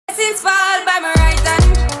blessings fall by my right hand.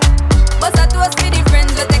 But I toast for the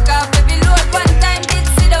friends we take off every load. One time did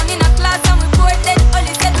sit down in a class and we bored. Then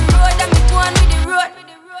only said the road and me go on with the road.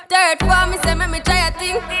 Third form, me say me try a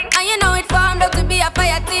thing. And you know it formed out to be a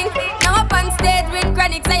fire thing. Now up on stage with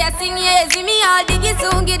chronics I sing. Yeah, see me all diggy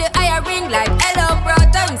soon get the higher ring. Like hello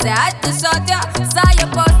brother, me say I had to shot ya. Saw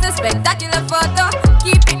your poster, spectacular photo.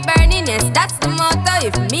 Keep it burning, yes that's the motto.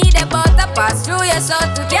 If me the butter pass through your soul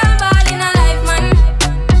to can't ball in a life man.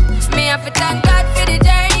 Me have to thank God for the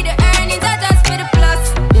journey. The earnings are just for the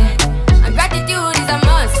plus. Yeah, and gratitude is a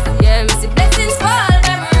must. Yeah, me see blessings fall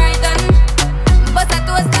by my right hand. But I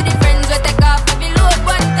toast to the friends we take off every load.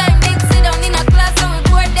 One time they sit down in a class and we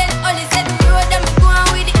bored. Then only said the road and me go on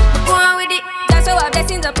with it, go on with it. That's how our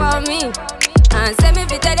blessings upon me. And send me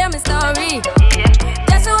to tell them a story.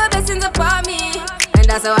 That's how our blessings upon me. And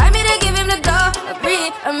that's how I made to give him the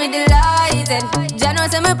glory. I'm delighted. Jah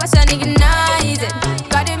knows I'm passion ignited.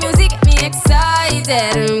 Got the music get me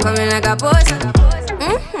excited. I'm coming like a potion.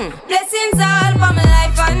 Blessings all for my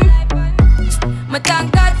life and my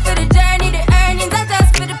thank God for the journey. The earnings are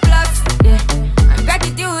just for the plus. Yeah, and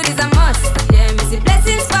gratitude is a must. Yeah, me see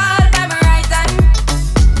blessings fall by my right hand.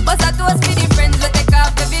 But I toast for the friends we take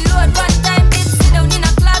off every load. One time did sit down in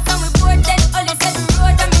a class and we bored. Then only said the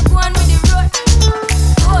road and me go on with the road.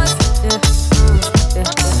 Toast, yeah, yeah,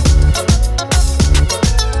 yeah.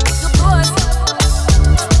 So toast.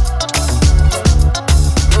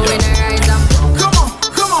 When I rise up. Come on,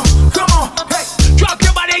 come on, come on, hey. Drop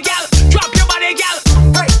your body, gal. Drop your body, gal.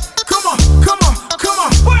 Hey, come on, come on, come on.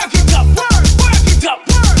 Work it up, work it up.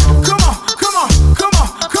 Come on, come on, come on,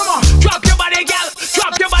 come on. Drop your body, gal.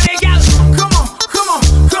 Drop your body, gal. Come on, come on,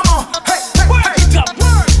 come on. Hey, hey, work it up,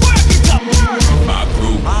 work it up. My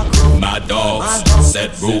crew, my dogs,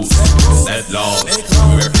 set rules, set laws.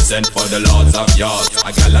 We represent for the lords of yards.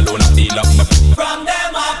 I gal alone, I feel up my. From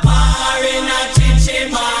them a par in a chichi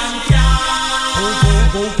man can.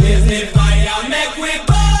 Is the fire make we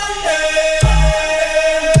burn it.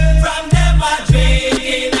 From them a drink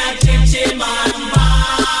in a chichi man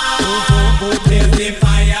bar. Is the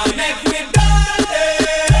fire make we burn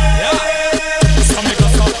it. Some make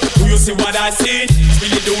us up. Do you see what I see?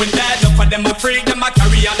 Really doing that. Enough of them a freak. Them a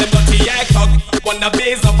carry on them dirty act talk. Wanna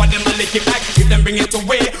base up of them a lick it back. If them bring it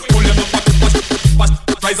away, pull them up, push.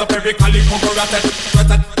 Rise up every calico, rat.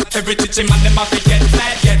 Every chichi man, them have to get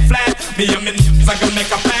flat. Me and me I can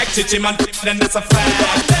make a pack, chichi man, then that's a fact.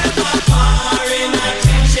 From them a par in a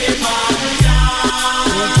chichi man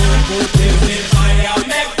can. Is the fire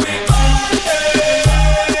make we burn it.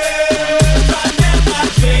 From them a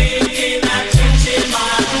drink in a chichi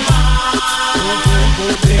man bar.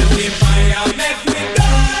 Is the fire make we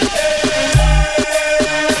burn it.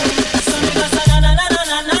 So me go say na.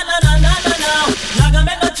 Now gonna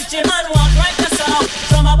make no chichi man walk right this out.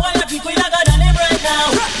 From a boy a people you got on him right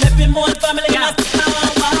now. Let me more family in a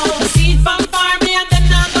wow. Seed from farm me and them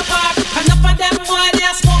now go park. Enough of them boy they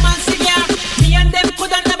a smoke and cigar. Me and them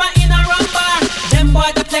coulda never in a rum bar. Them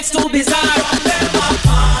boy the flex too bizarre. From them a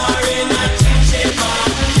par in a chichi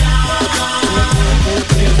man can.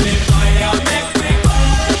 Is the fire make me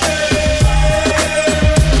burn it.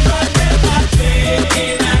 From them a drink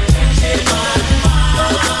in a chichi man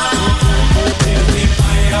bar. Is the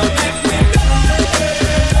fire make me burn it.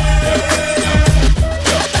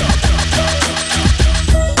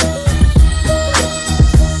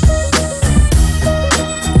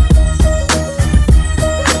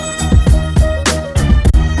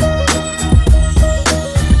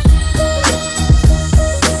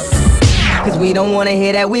 Cause we don't wanna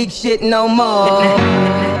hear that weak shit no more.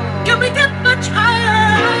 Can we get much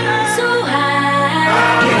higher? So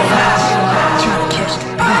high. Get 'em high, tryna catch the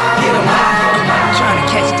beat. Get 'em high, tryna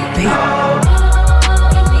catch the beat.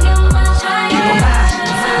 Get 'em high,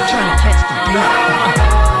 tryna catch the beat.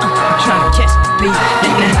 Tryna catch the beat.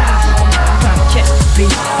 Tryna catch the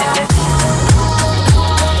beat.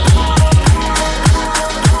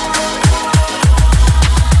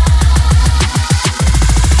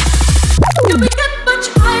 Can we get much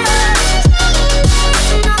higher?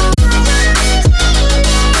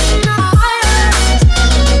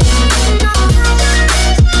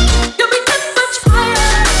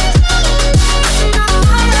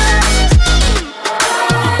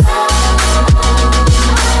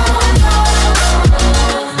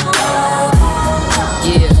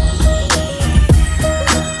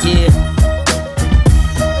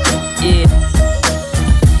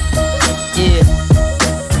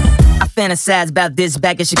 fantasize about this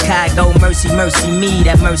back in Chicago. Mercy, mercy me,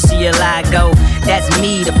 that mercy I go. That's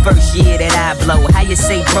me the first year that I blow. How you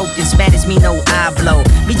say broke in Spanish, me no I blow.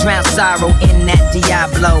 Me drown sorrow in that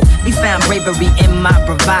Diablo. Me found bravery in my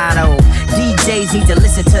bravado. ladies need to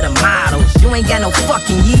listen to the models. You ain't got no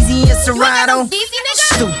fucking Yeezy and Serato.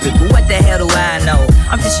 Stupid, but what the hell do I know?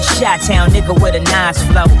 I'm just a Chi-Town nigga with a nice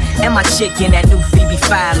flow. And my chick in that new Phoebe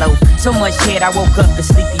Philo. So much head I woke up to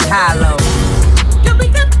Sleepy Hollow. Can we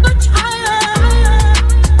get much higher?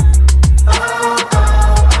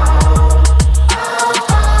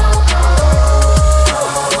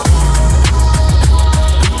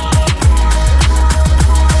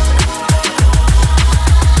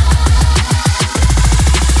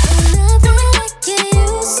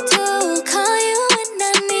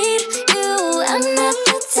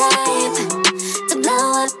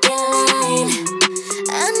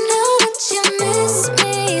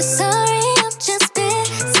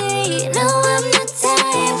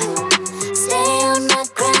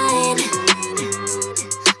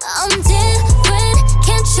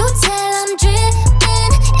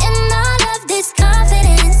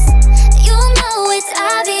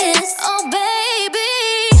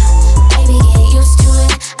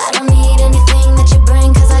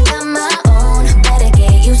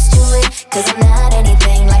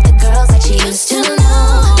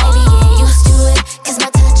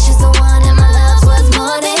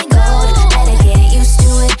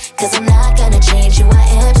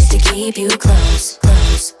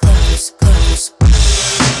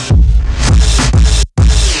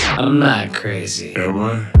 I'm not crazy. Am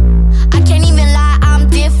I? I can't even lie, I'm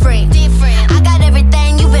different. I got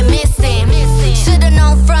everything you've been missing. Should've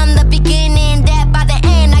known from the beginning that by the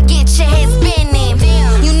end I get your head spinning.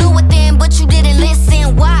 You knew it then, but you didn't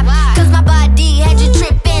listen. Why? Cause my body had you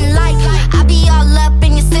tripping like I be all up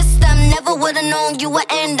in your system. Never would've known you would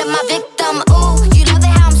end up my victim. Ooh, you love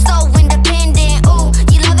it how I'm so independent. Ooh,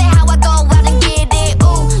 you love it how I go out and get it.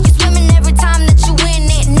 Ooh, you swimming every time that you win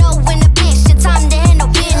it. Knowing the bitch, your time to handle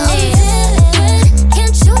business.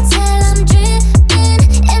 Can't you tell I'm dripping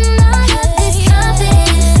in my heart this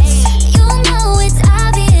confidence? You know it's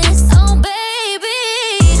obvious, oh baby.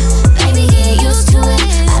 Baby, get used to it.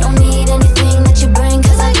 I don't need anything that you bring,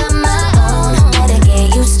 cause I got my own. Better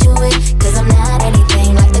get used to it, cause I'm not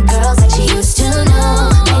anything like the girls that you used to know.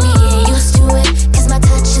 Baby, get used to it, cause my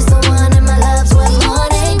touch is the one and my love's worth more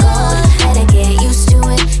than gold. Better get used to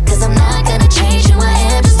it, cause I'm not gonna change who I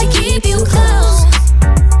am just to keep you close.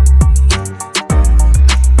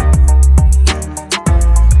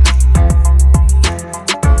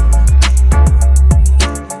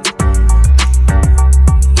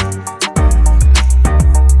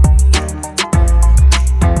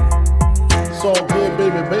 It's all good,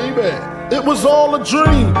 baby, baby. It was all a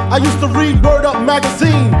dream. I used to read Word Up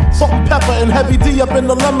magazine. Salt and Pepper and Heavy D up in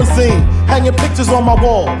the limousine. Hanging pictures on my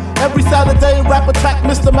wall. Every Saturday, Rap Attack,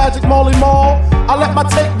 Mr. Magic, Molly Mall. I let my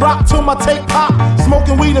tape rock till my tape pop.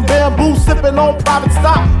 Smoking weed and bamboo, sipping on private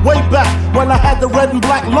stock. Way back when I had the red and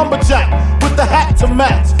black lumberjack with the hat to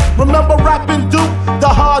match. Remember rapping Duke? The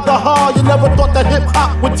hard. You never thought that hip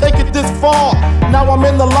hop would take it this far. Now I'm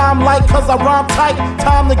in the limelight cause I rhyme tight.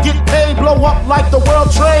 Time to get paid, blow up like the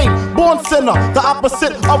world trade. Born sinner, the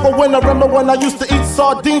opposite of a winner. Remember when I used to eat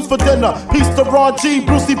sardines for dinner? Peace to Ron G,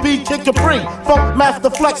 Brucey B, Kid Capri, Funk Master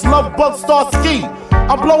Flex, Love Bug, Star Ski.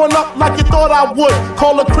 I'm blowing up like you thought I would.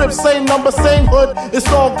 Call a crib, same number, same hood. It's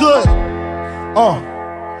all good.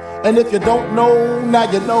 And if you don't know,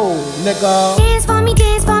 now you know, nigga. Dance for me,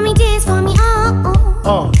 dance for me, dance for me,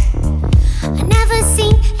 oh. I never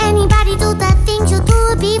seen anybody do the things you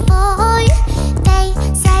do before. They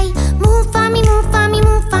say, move for me, move for me,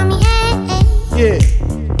 move for me, hey. Yeah.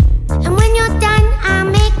 And when you're done, I'll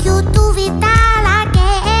make you do it all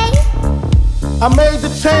again. I made the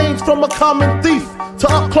change from a common thief to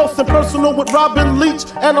up close and personal with Robin Leach.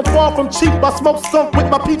 And I'm far from cheap, I smoke skunk with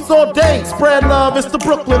my peeps all day. Spread love, it's the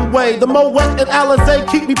Brooklyn way. The Moet and Alizé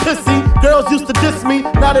keep me pissy. Girls used to diss me,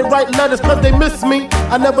 now they write letters cause they miss me.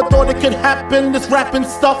 I never thought it could happen, this rapping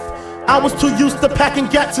stuff. I was too used to packing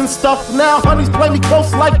gats and stuff. Now honeys play me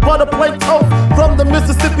close like butter play toast. From the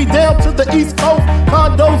Mississippi down to the East Coast.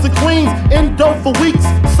 Condos in Queens, in dough for weeks.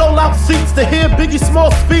 Sold out seats to hear Biggie Small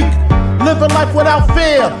speak. Living life without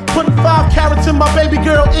fear. Putting 5 carats in my baby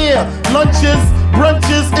girl ear. Lunches,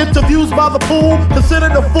 brunches, interviews by the pool.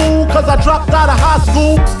 Considered a fool cause I dropped out of high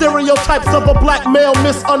school. Stereotypes of a black male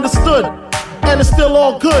misunderstood. And it's still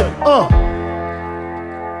all good,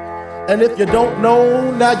 And if you don't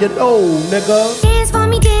know, now you know, nigga. Dance for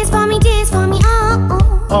me, dance for me, dance for me,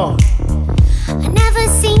 oh. I never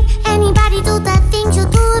seen anybody do the things you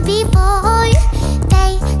do before.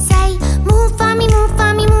 They say, move for me, move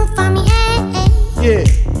for me, move for me, hey. Yeah.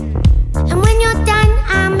 And when you're done,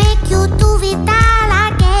 I'll make you do it all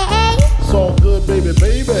again. It's all good, baby,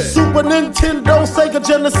 baby. Super Nintendo, Sega Sega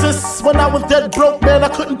Genesis. When I was dead broke, man, I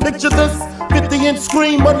couldn't picture this. 50-inch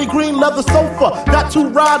screen, money green leather sofa. Got 2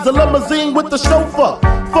 rides, a limousine with the chauffeur.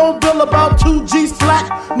 Phone bill about 2 G's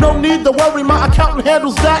flat. No need to worry, my accountant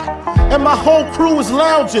handles that. And my whole crew is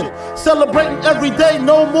lounging, celebrating every day,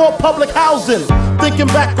 no more public housing. Thinking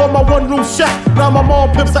back on my one-room shack. Now my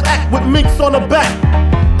mom pimps an act with minks on her back.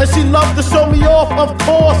 And she loved to show me off, of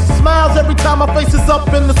course. Smiles every time my face is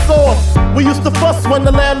up in the sauce. We used to fuss when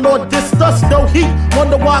the landlord dissed us. No heat,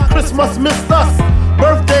 wonder why Christmas missed us.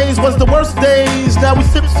 Birthdays was the worst days. Now we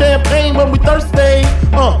sip champagne when we thirsty.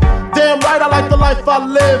 Damn right I like the life I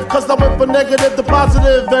live. Cause I went from negative to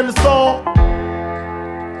positive and it's all.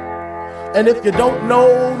 And if you don't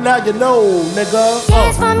know, now you know, nigga.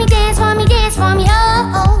 Dance for me, dance for me, dance for me,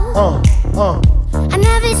 oh, oh. I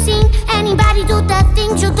never seen anybody do the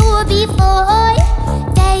things you do before.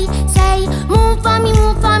 They say, move for me,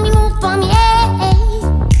 move for me, move for me, hey.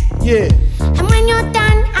 Yeah. And when you're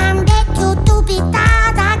done, I'm back you to be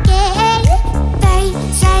that again. They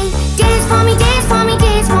say, dance for me, dance for me,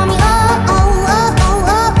 dance for me, oh, oh, oh, oh,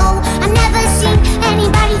 oh, oh. I never seen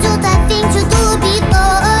anybody do the things you do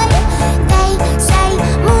before. They say,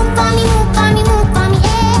 move for me, move for me, move for me,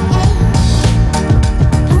 hey.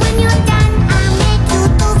 And when you're done, I'll make you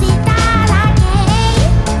do be that again.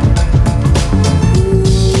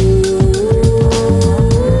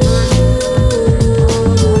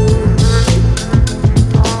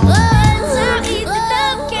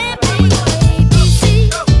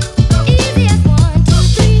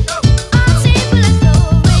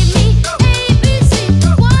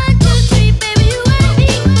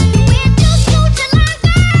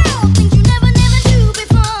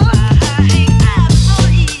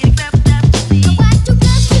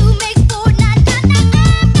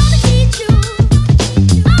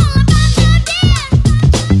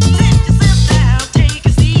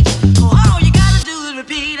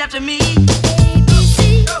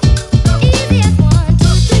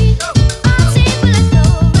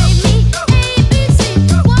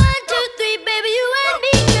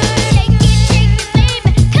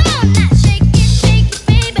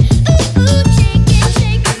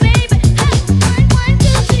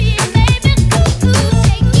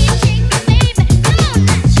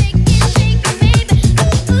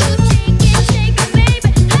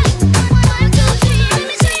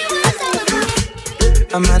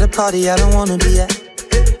 I'm at a party I don't wanna be at,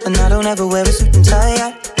 and I don't ever wear a suit and tie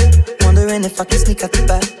yet. Wondering if I can sneak out the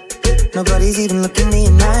back. Nobody's even looking me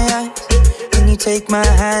in my eyes. Can you take my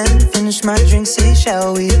hand, finish my drink, say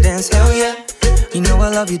shall we dance? Hell yeah. You know I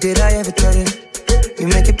love you, did I ever tell you? You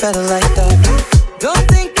make it better like that. Don't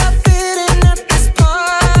think I fit in at this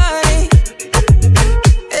party.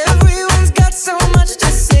 Everyone's got so much to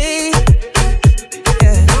say.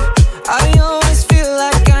 Yeah, I always feel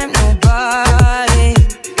like I'm nobody.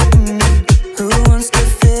 Who wants to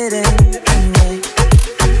fit in anyway?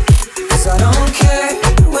 'Cause I don't care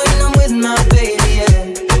when I'm with my baby,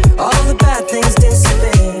 yeah. All the bad things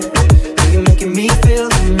disappear. You're making me feel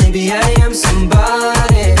that maybe I am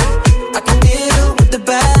somebody. I can deal with the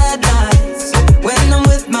bad nights when I'm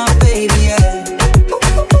with my baby, yeah.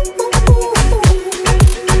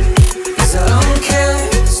 'Cause I don't care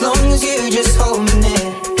as long as you just hold me near.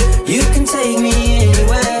 You can take me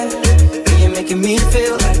anywhere. You're making me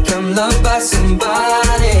feel like I'm loved by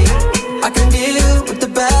somebody. I can deal with the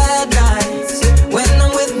bad nights when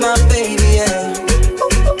I'm with my baby, yeah.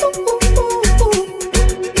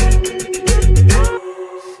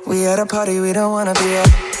 We at a party we don't wanna be at.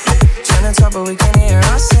 Trying to talk but we can't hear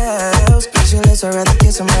ourselves. Pictureless, I'd rather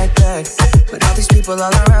kiss them right back. But all these people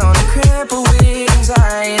all around are crippled with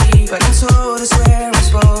anxiety. But I'm told it's where I'm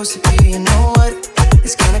supposed to be. You know what?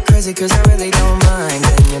 It's kinda crazy 'cause I really don't mind.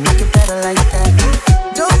 Can you make it better like that?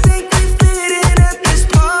 Don't think we fit in at this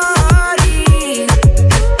party.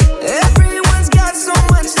 Everyone's got so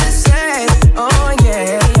much to say. Oh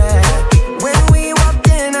yeah, yeah. When we walked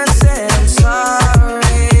in I said I'm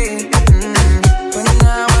sorry. But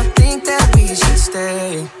now I think that we should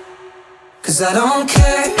stay. 'Cause I don't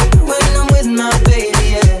care when I'm with my baby,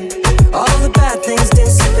 yeah. All the bad things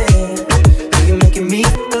disappear. You're making me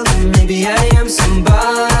feel that maybe I am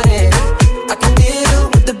somebody. I can deal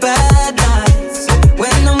with the bad nights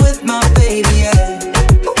when I'm with my baby, yeah.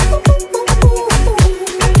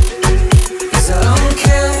 'Cause I don't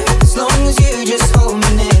care as long as you just hold me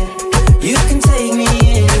near. You can take me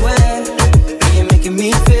anywhere. You're making me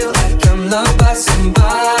feel like I'm loved by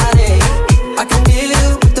somebody. I can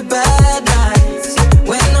deal with the bad nights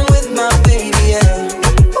when I'm with my baby, yeah.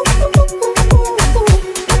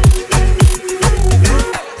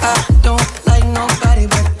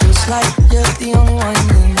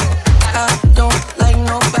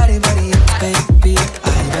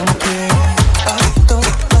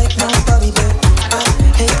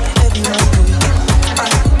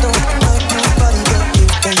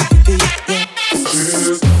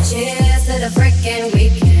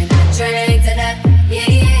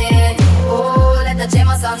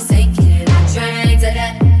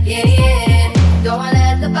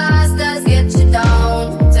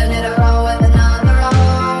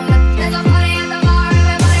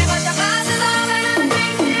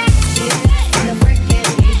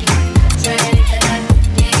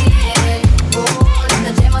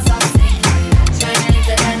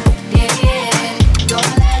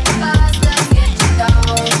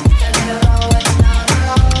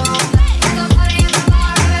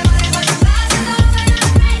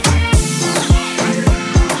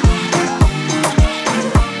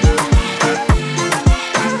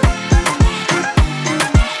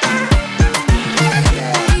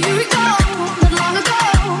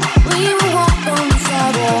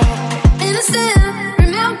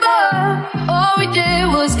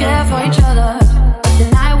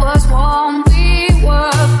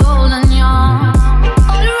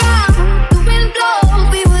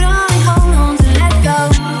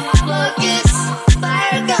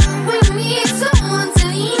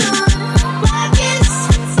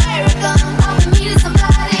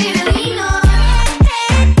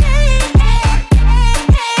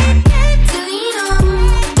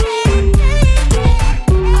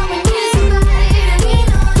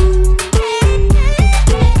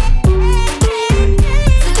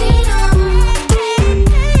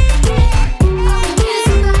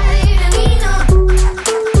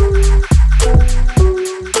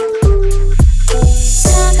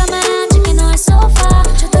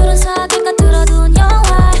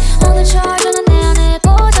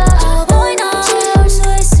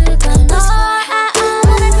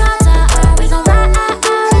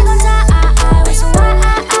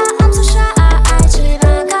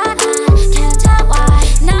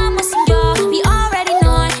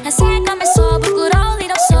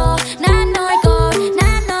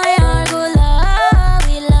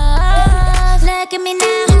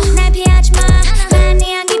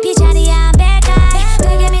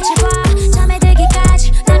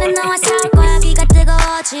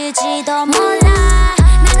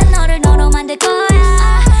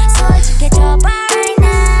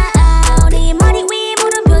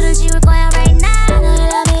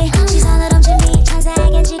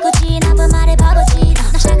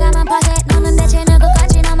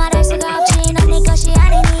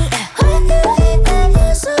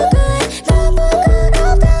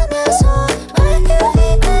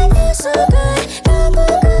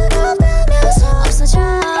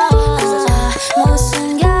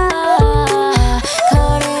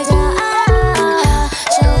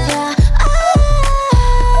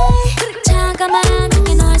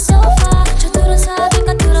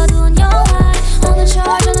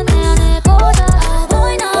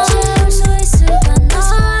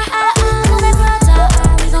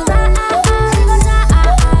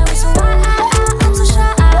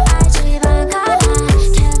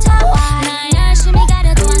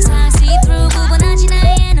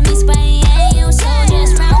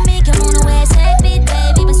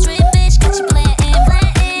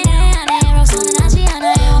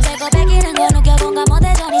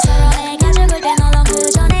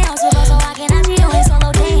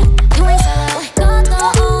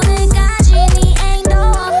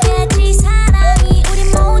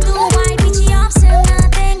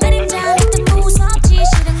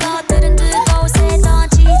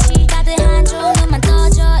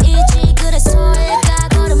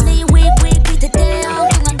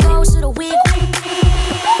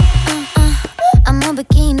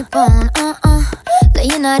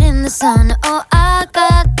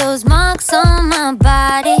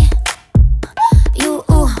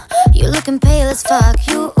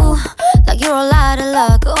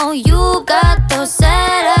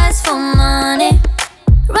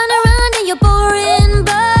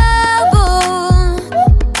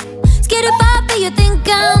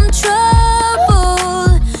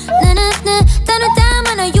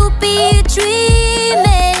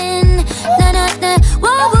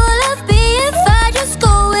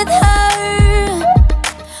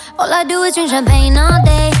 All I do is drink champagne all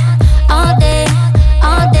day, all day,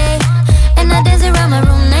 all day. And I dance around my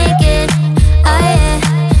room naked, oh yeah,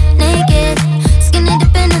 naked. Skinny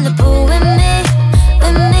dipping in the pool with me,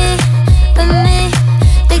 with me, with me.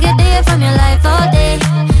 Take a day from your life all day,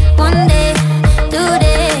 one day, 2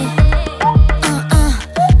 days.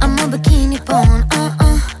 I'm a bikini porn,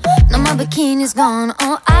 now my bikini's gone.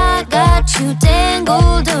 Oh, I got you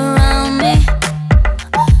tangled around me.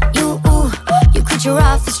 You quit your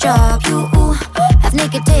office job. You half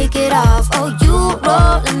naked, take it off. Oh, you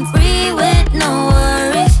rolling free with no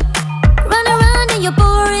worries. Run around in your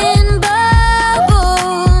boring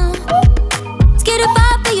bubble. Scared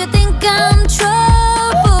about that you think I'm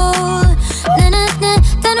trouble.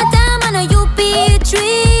 I know you be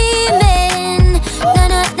dreaming.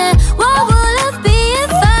 What will life be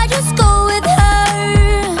if I just go with her?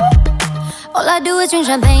 All I do is drink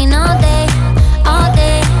champagne all day, all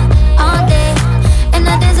day, all day. And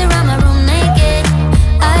I dance around my room naked,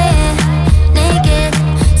 oh yeah, naked.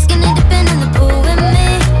 Skinny dipping in the pool with me,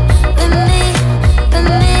 with me, with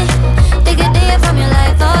me. Take a day from your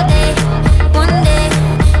life all day, one day,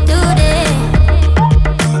 2 days.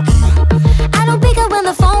 I don't pick up when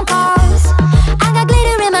the phone calls. I got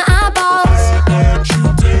glitter in my eyeballs.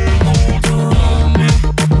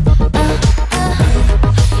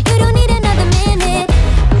 You don't need another minute.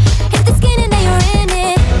 Hit the skin and then you're in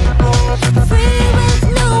it. Free with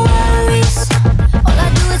no worries. All I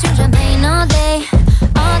do is drink champagne all day,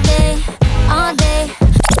 all day, all day.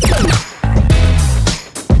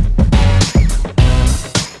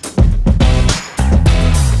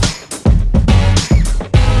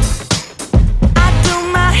 I do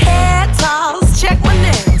my hair toss, check my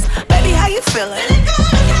nails. Baby, how you feeling?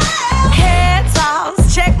 Hair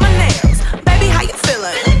toss, check my nails. Baby, how you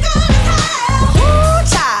feeling? Ooh,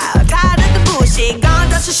 child, tired of the bullshit. Gone,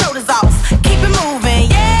 dust your shoulders off. Keep it moving,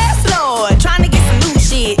 yes, Lord. Trying to get some new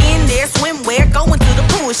shit in there. Swimwear, going to the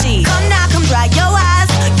pool shit. Come now, come dry your eyes.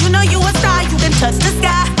 You know you a star, you can touch the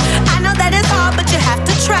sky. I know that it's hard, but you have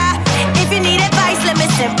to try. If you need advice, let me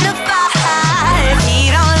simplify. If he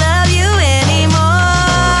don't love you anymore,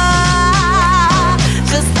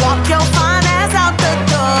 just walk your fine ass out the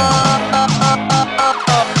door.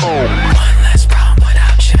 One less problem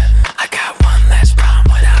without you. I got one less problem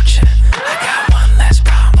without you. I got one less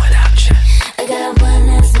problem without you. I got one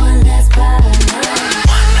less problem.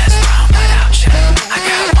 One less problem without you. I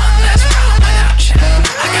got one less problem without you.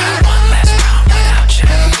 I got one less problem without you.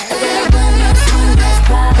 I got one less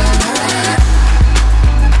problem.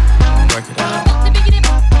 Work it out.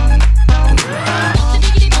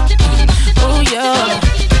 Oh yeah.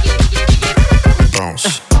 Bounce.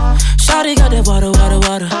 Shawty got that water, water,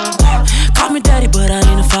 water. Call me daddy, but I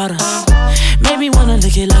ain't a father. Made me wanna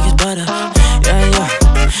lick it like it's butter. Yeah, yeah,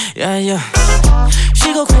 yeah, yeah.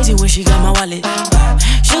 She go crazy when she got my wallet.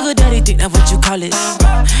 Sugar daddy, think that what you call it.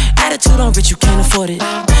 Attitude on rich, you can't afford it.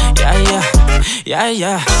 Yeah, yeah, yeah,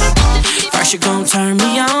 yeah. First you gon' turn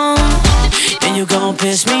me on, then you gon'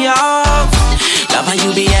 piss me off. Love how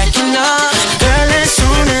you be acting up. Girl, as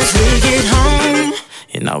soon as we get home,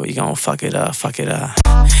 you know we gon' fuck it up, fuck it up.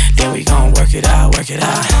 Then we gon' work it out, work it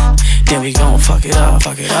out. Then we gon' fuck it up,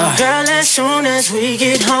 fuck it up. Girl, as soon as we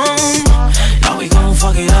get home, know we gon'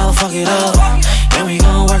 fuck it up, fuck it up. Then we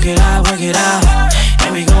gon' work it out, work it out.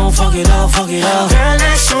 Then we gon' fuck it up, fuck it up. Girl,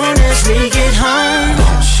 as soon as we get home,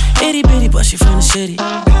 itty bitty, but she from the city. I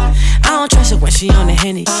don't trust her when she on the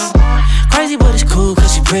Henny. Crazy, but it's cool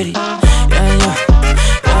cause she pretty. Yeah, yeah,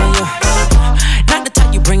 yeah, yeah. Not the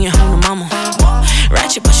type you bring it home to mama.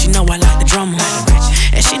 Ratchet, but she know I like the drama.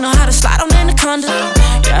 And she know how to slide on Anaconda.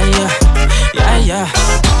 Yeah, yeah, yeah, yeah.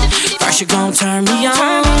 First you gon' turn me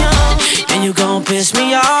on, then you gon' piss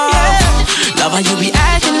me off. Love how you be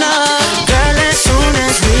acting up. Girl, as soon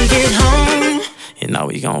as we get home, you know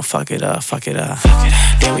we gon' fuck it up, fuck it up.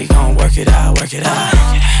 Then we gon' work it out, work it out.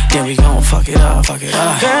 Then we gon' fuck it up, fuck it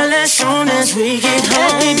up. Girl, as soon as we get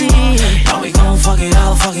home, baby, know we gon' fuck it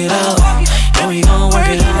up, fuck it up. Then we gon' work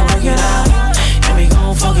it out, work it out. Then we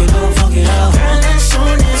gon' fuck it up, fuck it up. Girl, as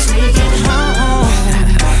soon as we get home.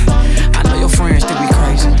 I know your friends think we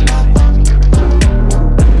crazy.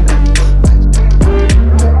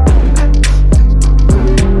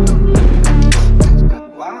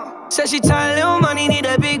 Said she tired, little money, need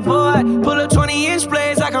a big boy. Pull up 20-inch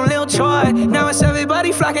blades like I'm Lil Troy. Now it's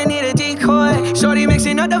everybody flocking, need a decoy. Shorty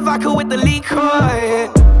mixing up the vodka with the liquor.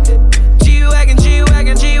 G-Wagon,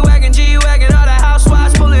 G-Wagon, G-Wagon, G-Wagon. All the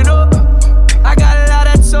housewives pulling up. I got a lot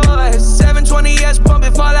of toys. 720S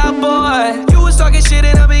pumping Fallout Boy. You was talking shit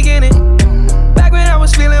in the beginning. Back when I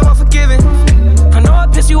was feeling unforgiving. I know I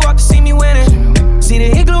pissed you off to see me winning. See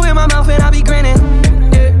the igloo in my mouth and I be grinning.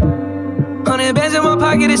 Yeah.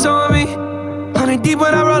 pocket, it's on me. 100 deep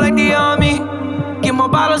when I roll like the army. Get more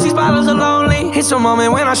bottles, these bottles are lonely. It's a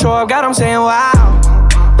moment when I show up, God, I'm saying wow.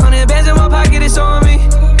 100 bands in my pocket, it's on me.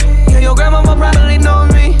 Yeah, your grandma will probably know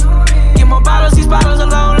me. Get more bottles, these bottles are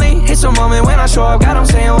lonely. It's a moment when I show up, God, I'm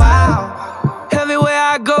saying wow. Everywhere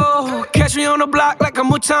I go, catch me on the block like a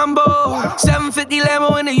Mutombo. 750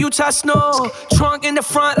 Lambo in the Utah snow. Trunk in the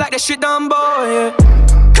front like that shit Dumbo,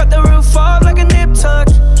 yeah. Cut the roof off like a nip tuck.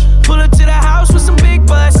 Pull up to the house with some big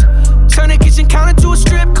butts. Turn the kitchen counter to a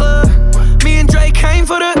strip club. Me and Drake came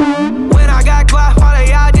for the. When I got guap, all of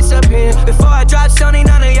y'all disappear. Before I dropped Sony,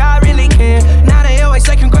 none of y'all really care. Now they always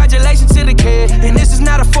say congratulations to the kid. And this is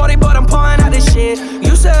not a 40, but I'm pouring out this shit.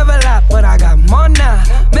 Used to have a lot, but I got more now.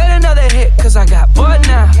 Made another hit, cause I got bored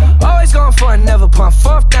now. Always going for it, never pump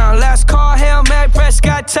fourth down. Last call, Hail Mary,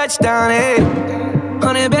 Prescott, touchdown, hey.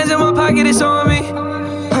 100 bands in my pocket, it's on me.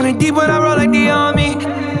 100 deep when I roll like the army.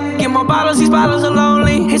 Get more bottles, these bottles are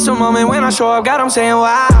lonely. It's a moment when I show up, God, I'm saying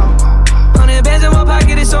wow. 100 bands in my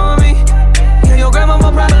pocket, it's on me. Yeah, your grandma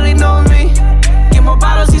will probably know me. Get more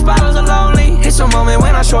bottles, these bottles are lonely. It's a moment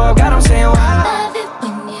when I show up, God, I'm saying wow. I love it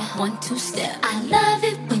when you 1-2 step. I love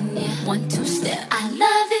it when you 1-2 step. I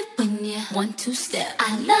love it when you 1-2 step.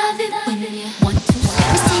 I love it when you 1-2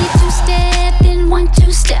 step. We see you 2-step, then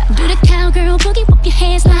 1-2 step. Do the cowgirl boogie, whip your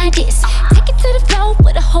hands like this. Take it to the floor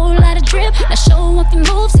with a whole lot of drip. Now show off your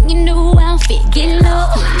moves in your new outfit. Get low,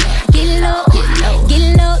 get low,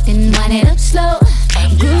 get low, then wind it up slow.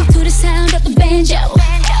 Groove to the sound of the banjo.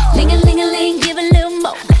 Ling-a-ling-a-ling, give a little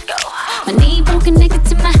more. My knee bone connected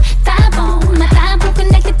to my thigh bone. My thigh bone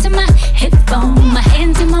connected to my hip bone. My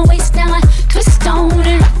hands in my waist, now I twist on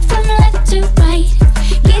and rock from left to right.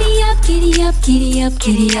 Giddy up, giddy up, giddy up,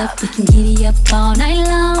 giddy up. We can giddy up all night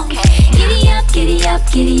long. Giddy up, giddy up,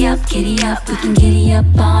 giddy up, giddy up. We can giddy up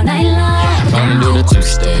all night long. Gonna do the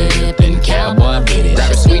 2-step and cowboy with it.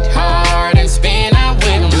 Grab a sweetheart and spin out with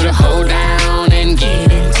him. Do the hold down and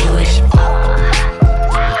get into it.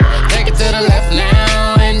 Take it to the left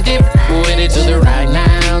now and dip with it. To the right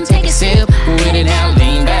now, take a sip with it. Now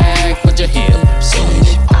lean back, put your hips in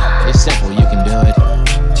it. It's simple, you can do it.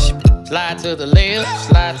 Slide to the left,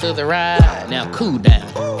 slide to the right. Now cool down,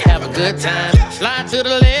 have a good time. Slide to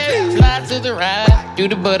the left, slide to the right. Do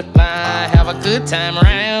the butterfly, have a good time.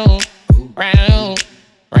 Round, round,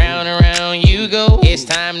 round and round you go. It's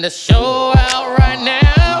time to show out right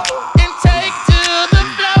now and take to the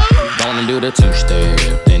floor. Gonna do the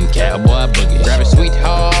 2-step, then cowboy boogie. Grab a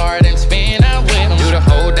sweetheart and spin out with him. Do the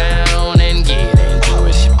hold down and get into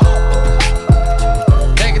it.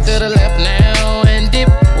 Take it to the left now and dip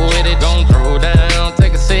with it. Don't throw down,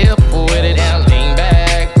 take a sip with it. Now lean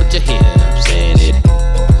back, put your hips in it.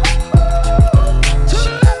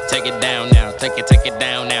 Take it down now, take it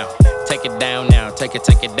down now. Take it down now, take it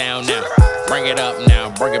down now. Bring it up now,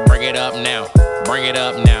 bring it up now. Bring it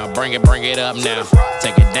up now, bring it up now.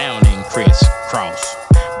 Take it down and crisscross.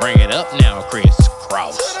 Bring it up now,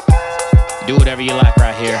 crisscross. Do whatever you like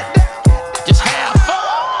right here. Just have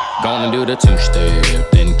fun. Gonna do the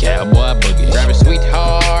 2-step, then cowboy boogie. Grab a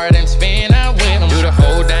sweetheart and spin out with him. Do the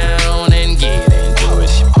hold down and get into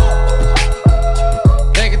it.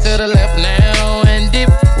 Take it to the left now and dip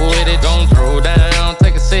with it. Don't throw down,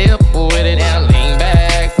 take a sip with it. Now lean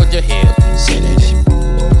back, put your hips in it.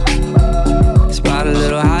 Spot a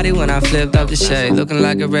little hottie when I flipped up the shade. Looking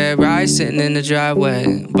like a red rice sitting in the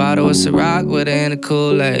driveway. Bottle of Ciroc with it in a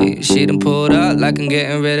Kool-Aid. She done pulled up like I'm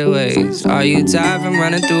getting rid of waves. Are you tired from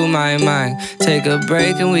running through my mind? Take a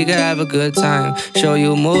break and we could have a good time. Show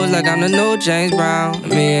you moves like I'm the new James Brown.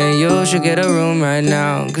 Me and you should get a room right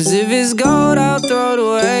now. Cause if it's gold, I'll throw it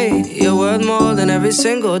away. You're worth more than every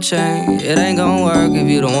single chain. It ain't gon' work if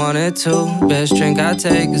you don't want it to. Best drink I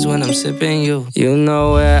take is when I'm sipping you. You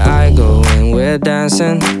know where I go when we're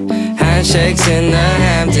dancing. Handshakes in the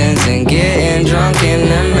Hamptons and getting drunk in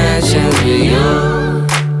the mansions with you.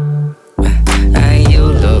 And you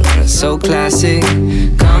look so classic.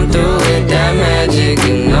 Come through with that magic.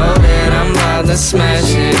 You know that I'm about to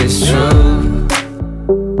smash it, it's true.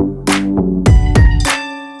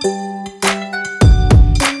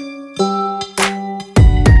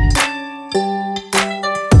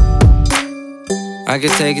 I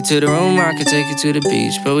could take you to the room or I could take you to the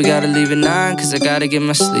beach. But we gotta leave at 9 cause I gotta get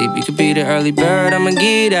my sleep. You could be the early bird, I'ma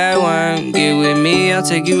give that worm. Get with me, I'll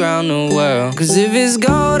take you around the world. Cause if it's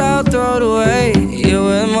gold, I'll throw it away. You're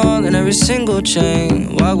worth more than every single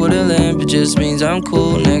chain. Walk with a limp, it just means I'm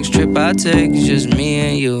cool. Next trip I take is just me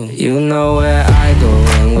and you. You know where I go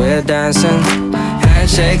when we're dancing.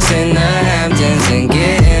 Handshakes in the Hamptons and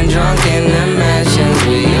getting drunk in the mansions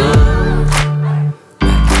with you.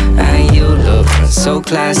 So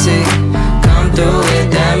classic, come come through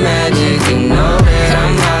with that magic. You know that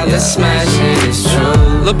I'm about to smash it, it's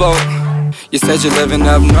true. Lil' Bo, you said you're living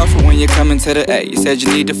up north, but when you're coming to the A, you said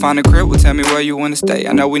you need to find a crib. Well, tell me where you wanna stay.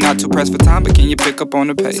 I know we not too pressed for time, but can you pick up on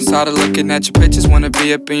the pace? I'm tired of looking at your pictures, wanna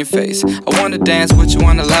be up in your face. I wanna dance with you,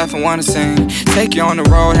 wanna laugh and wanna sing. Take you on the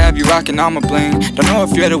road, have you rockin' on my bling. Don't know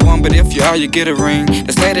if you're the one, but if you are, you get a ring.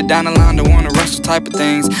 That's later down the line, don't wanna rush the type of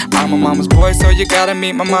things. I'm a mama's boy, so you gotta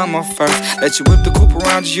meet my mama first. Let you whip the coupe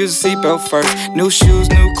around, just use a seatbelt first. New shoes,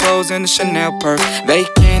 new clothes, and a Chanel purse.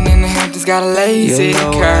 Vacant in the Hamptons, got a lazy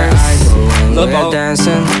curse. We're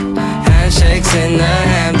dancing, handshakes in the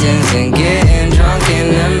Hamptons, and getting drunk in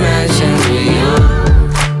the mansions with you.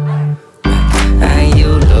 And you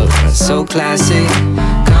look so classy.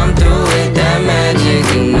 Come through with that magic.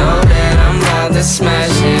 You know that I'm about to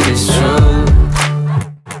smash it, it's true.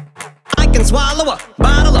 I can swallow a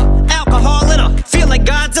bottle of alcohol in her. Feel like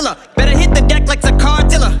Godzilla. Better hit the deck like the car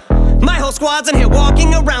dealer. My whole squad's in here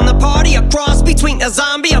walking around the party. A cross between a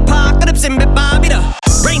zombie apocalypse and Bobby the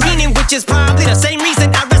Brain Heenan, which is probably the same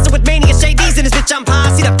reason I wrestle with mania shades in this bitch. I'm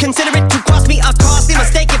posse'd up. Consider it to cost me a costly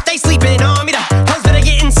mistake if they sleeping on me. The hoes better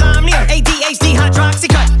get insomnia. ADHD hydroxy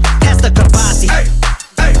cut. Pass the Kavasi.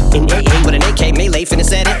 In AA with an AK melee, finna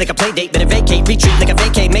set it like a play date. Better vacate, retreat like a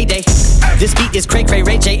vacay Mayday. This beat is cray cray,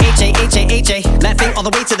 Ray J, H-A. Laughing all the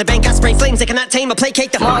way to the bank, I spray flames, they cannot tame or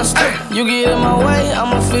placate the monster. You get in my way,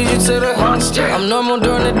 I'ma feed you to the monster. I'm normal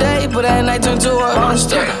during the day, but at night turn to a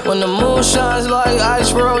monster. When the moon shines like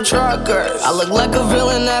ice road truckers, I look like a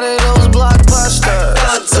villain out of those blockbusters.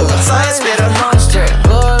 Blood to the fire, spit a monster.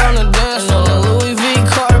 Blood on the dance floor, the Louis V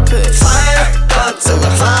carpet. Fire, blood to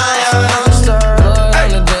the fire, monster. Blood on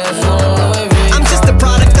the dance floor, Louis V. I'm just a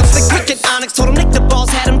product of the wicked onyx. Told him Nick the balls,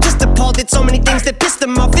 had him just appalled. Did so many things that pissed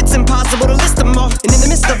him off. It's impossible to list them all. And in the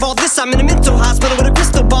midst of all this, I'm in a mental hospital with a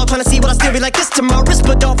crystal ball, trying to see what I still be like this tomorrow.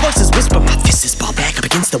 Rispadol voices whisper, my fist is ball back up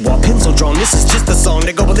against the wall, pencil drawn. This is just a song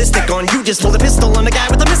to go ballistic on. You just pull a pistol on the guy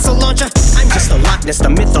with a missile launcher. I'm just a Loch Ness, the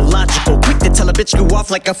mythological, quick to tell a bitch you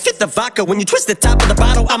off like a fifth of vodka. When you twist the top of the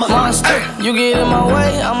bottle, I'm a monster. You get in my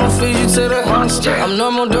way, I'ma feed you to the monster. I'm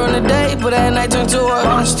normal during the day, but at night turn to a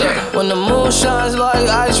monster. When the moon shines like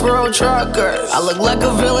ice road truckers, I look like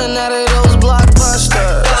a villain out of those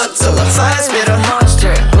blockbusters. Blood to the fire, spit a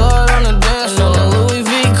monster. Blood on the dance floor, the Louis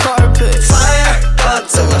V carpet. Fire, blood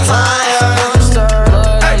to the fire, monster.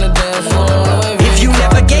 Blood on the dance floor, Louis V. If you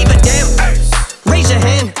never gave a damn, raise your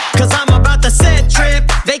hand, cause I'm about to set trip.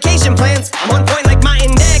 Vacation plans, I'm on point like my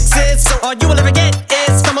index is. So all you will ever get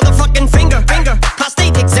is the motherfucking finger.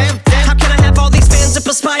 Prostate exam. How can I have all these fans that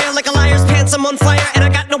perspire like a liar's pants? I'm on fire and I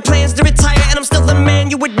got no plans to retire, and I'm still the man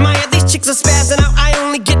you admire. These chicks are spazzing out, I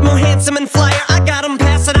only get more handsome and flyer. I got them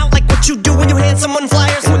passing out like what you do when you hand someone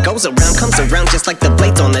flyers. And what goes around comes around just like the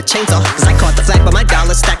blades on the chainsaw. Cause I caught the flag, but my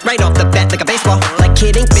dollar stacked right off the bat like a baseball. Like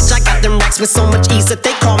kidding, bitch, I got them racks with so much ease that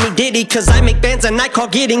they call me Diddy. Cause I make bands and I call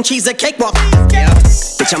getting cheese a cakewalk. Yeah,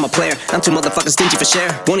 bitch, I'm a player, I'm too motherfucking stingy for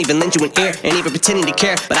share. Won't even lend you an ear, ain't even pretending to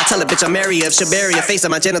care. But I tell a bitch I'm area of Shabaria, face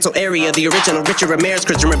of my genital area. The original Richard Ramirez,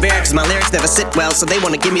 Christian Rivera. Cause my lyrics never sit well, so they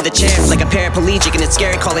wanna give me the chair. Like a paraplegic and it's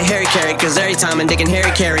scary, call it Harry Carry. Cause every time I'm digging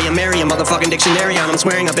Harry Carry, I'm marry a motherfucking dictionary on. I'm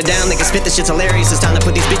swearing up and down, they can spit this shit's hilarious. It's time to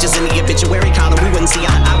put these bitches in the obituary column. We wouldn't see eye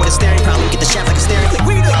to eye with a staring problem. Get the shaft like a staring. Like,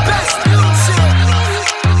 we the best.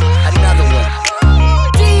 Another one.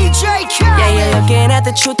 DJ Khaled. Yeah, you're looking at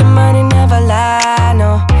the truth, the money never lie.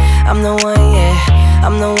 No, I'm the one, yeah.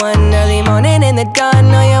 I'm the one early morning in the dawn.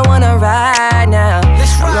 Know you wanna ride now.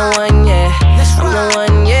 I'm the one, yeah. I'm the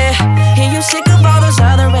one, yeah. Hear you sick of all those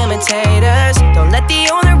other imitators. Don't let the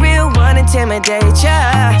only real one intimidate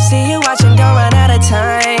ya. See you watching, don't run out of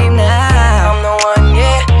time now. I'm the one,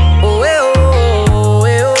 yeah. Ooh, ooh,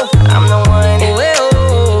 ooh. I'm the one. Ooh,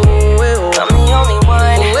 ooh, ooh. I'm the only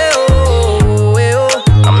one. Ooh, ooh, ooh.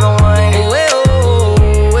 I'm the one. Ooh, ooh,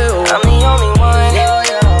 ooh. I'm the only one.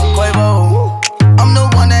 Quavo, I'm the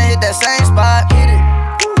one that hit that same spot.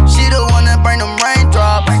 She the one that bring them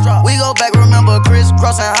raindrops. We go back, remember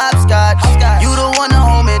crisscross and hopscotch. You the one that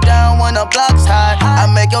hold me down when the block's hot. I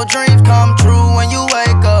make your dreams come true when you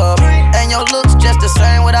wake up. And your looks just the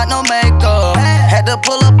same without no makeup. Had to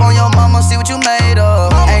pull up on your mama, see what you made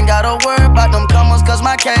of. Ain't gotta worry about them comers, cause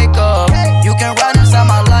my cake up. You can ride inside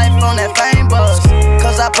my life on that fame bus.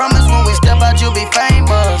 Cause I promise when we step out, you'll be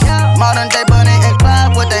famous. Modern day Bonnie and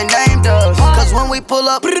Clyde, what they named us. Cause when we pull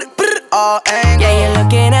up, all angles. Yeah, you're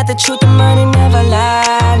looking at the truth, the money never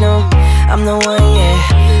lie. No, I'm the one, yeah.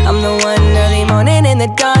 I'm the one early morning in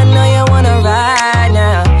the dawn. Know you wanna ride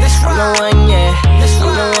now. I'm the one, yeah.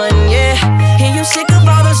 I'm the one, yeah. Hear you sick of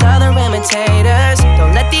all those other imitators.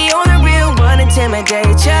 Don't let the only real one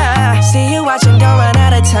intimidate ya. See you watching, don't run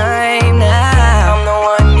out of time now.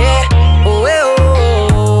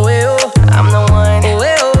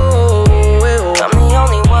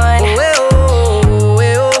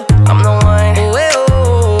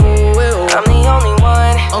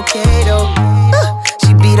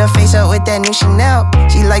 her face up with that new Chanel.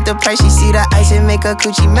 She like the price, she see the ice and make her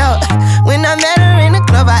coochie melt. When I met her in the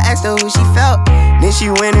club, I asked her who she felt. Then she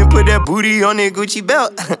went and put that booty on that Gucci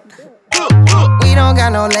belt. We don't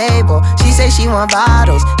got no label. She say she want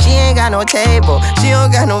bottles. She ain't got no table. She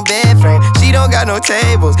don't got no bed frame. She don't got no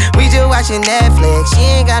tables. We just watching Netflix. She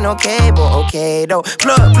ain't got no cable. Okay though.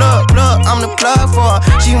 Plug, plug, plug. I'm the plug for her.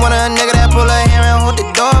 She want a nigga that pull her hair and hold the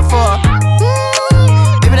door for her.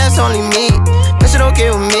 Baby, that's only me. That shit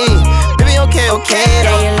okay with me. Baby, okay, okay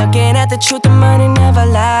though. Yeah, you're looking at the truth, the money never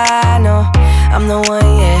lie. No, I'm the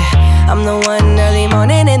one, yeah. I'm the one early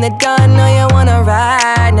morning in the dawn. Know you wanna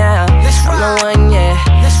ride now. I'm the one, yeah.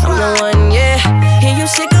 I'm the one, yeah. Hear you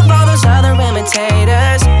sick of all those other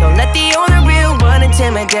imitators. Don't let the only real one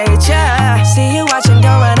intimidate ya. See you watching,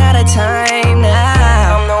 don't run out of time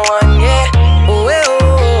now. I'm the one, yeah. Ooh,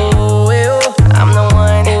 ooh, ooh. I'm the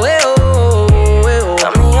one. Ooh, ooh, ooh.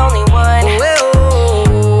 I'm the only one.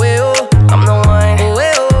 Ooh, ooh. I'm the one. Ooh,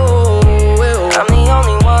 ooh. I'm the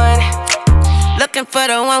only one. Looking for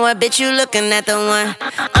the one, what bitch you looking at the one?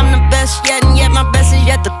 I'm the best yet, and yet my best is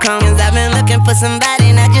yet to come. Cause I've been looking for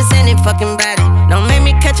somebody, not just any fucking body. Don't make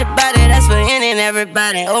me catch a body, that's for any and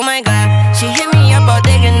everybody. Oh my god, she hit me up all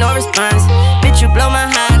day, get no response. Bitch, you blow my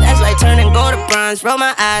heart, that's like turning gold to bronze. Roll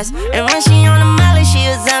my eyes, and when she on the molly, she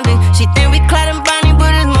a zombie. She think we Clyde and Bonnie,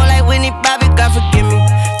 but it's more like Whitney Bobby, God forgive me.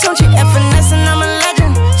 Don't you F finesse and I'm a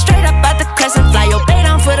legend. Straight up out the crescent, fly your bay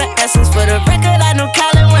down for the essence. For the record, I know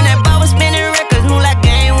Colin when that ball was spinning records. Move like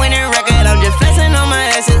game winning record, I'm just flexing on my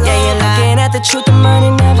essence. Yeah, you're looking at the truth, the money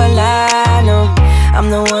never lie. No, I'm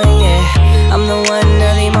the one, yeah. I'm the one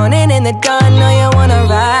early morning in the dawn. Know you wanna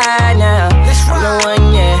ride now. I'm the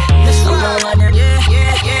one, yeah. I'm the one, yeah.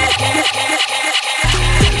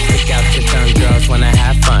 Stick out your tongue, girls wanna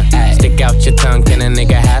have fun. Stick out your tongue, can a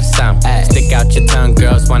nigga have some? Stick out your tongue,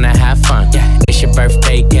 girls wanna have fun. It's your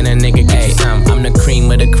birthday, can a nigga get you some? I'm the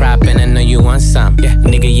cream of the crop and I know you want some.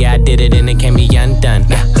 Nigga, yeah, I did it and it can't be undone.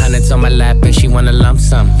 Hundreds on my lap and she wanna lump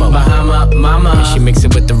sum. Bahama, mama, and she mix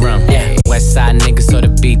it with the rum. West side niggas so the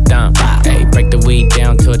beat thump. Hey, break the weed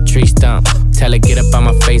down to a tree stump. Tell her get up on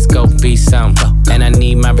my face, go be some. And I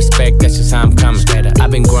need my respect, that's just how I'm coming.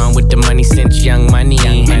 I've been growing with the money since young money.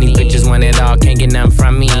 Many bitches want it all, can't get nothing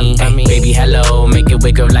from me. Hey, baby, hello, make it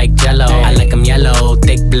wiggle like jello. I like them yellow,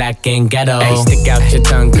 thick, black, and ghetto. Hey, stick out your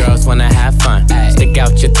tongue, girls wanna have fun. Stick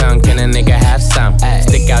out your tongue, can a nigga have some?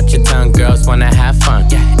 Stick out your tongue, girls wanna have fun.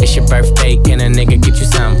 It's your birthday, can a nigga get you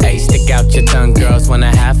some? Hey, stick out your tongue, girls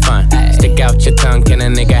wanna have fun. Stick out your tongue, can a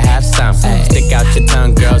nigga have some? Stick out your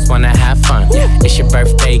tongue, girls wanna have fun. It's your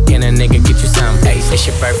birthday, can a nigga get you some? It's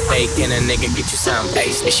your birthday, can a nigga get you some?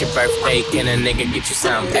 It's your birthday, can a nigga get you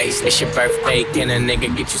some? It's your birthday, can a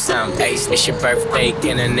nigga get you some? It's your birthday,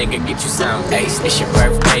 can a nigga get you some? It's your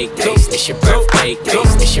birthday, it's your birthday,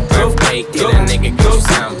 it's your birthday, can a nigga get you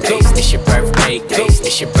some? It's your birthday,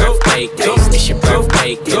 it's your birthday, it's your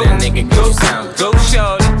birthday, can a nigga get you some? Go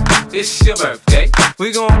shorty, it's your birthday.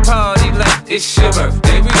 We gon' party like it's your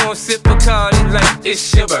birthday. We gon' sip Bacardi like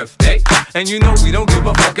it's your birthday. And you know we don't give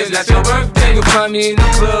a fuck, it's not your birthday. You'll find me in the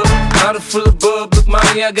club, bottle full of bub. Look,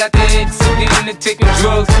 mommy, I got the X, I'm getting into taking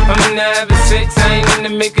drugs. I'm into having sex, I ain't into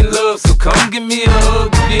making love. So come give me a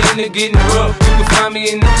hug, get into getting rough. You can find me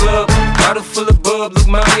in the club, bottle full of bub. Look,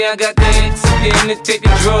 mommy, I got the X, I'm getting into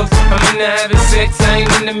taking drugs. I'm into having sex, I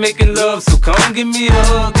ain't into making love. So come give me a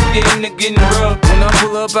hug, get into getting rough. When I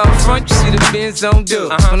pull up out front, you see the Benz on dub.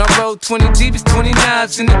 When I roll 20 deep, it's 20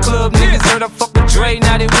 knives in the club. Niggas heard I fuck with Dre,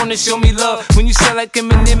 now they wanna show me love. When you sell like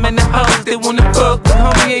Eminem and the hoes, they wanna fuck. But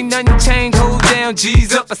homie, ain't nothing changed, hold down,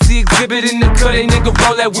 G's up. I see exhibit in the cut, they nigga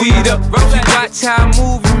roll that weed up. If you watch how I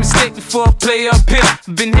move, you mistake before I play up here.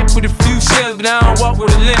 Been hit with a few shells, but I don't walk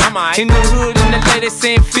with a limp. In the hood, in the LA, they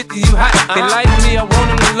saying 50, you hot. They like me, I want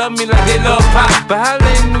them to love me like they love pop. But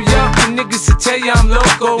holla in New York, the niggas will tell you I'm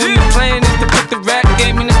loco. When the plan is to put the rap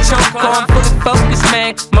game in the choke. I'm fully focused,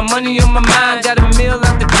 man. My money on my mind, got a meal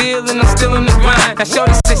out the deal, and I'm still in the grind. Now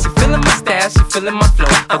shorty says she feeling my style, she feeling my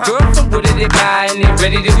flow. A girl from Wooded, they buy and they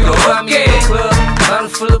ready to go. I'm in the club, bottle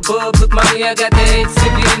full of bub. Look, mommy, I got the head,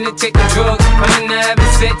 sick into taking drugs. I'm into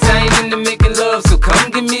having sex, I ain't into making love. So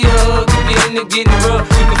come give me a hug, get into getting rough.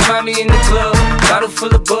 You can find me in the club, bottle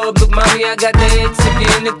full of bub. Look, mommy, I got the head, sick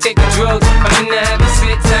into taking drugs. I'm into having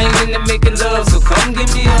sex, I ain't into making love. So come give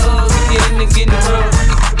me a hug, get into getting rough.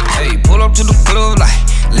 Hey, pull up to the club like,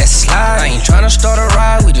 let's slide. I ain't tryna start a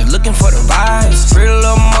ride, we just looking for the vibes. Pretty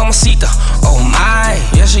little mamacita, oh my.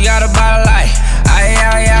 Yeah, she got a body like, ay,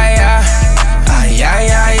 ay, ay, ay. Ay, ay,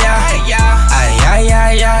 ay, ay. Ay, ay,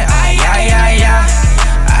 ay, ay. Ay, ay, ay, ay.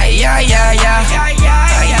 Ay, ay, ay, ay.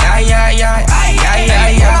 Ay, ay, ay, ay. Ay, ay,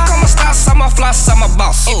 ay, ay. I'ma come and start, I'm a fly boss, I'm a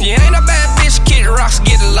boss. If you ain't a bad bitch, get rocks,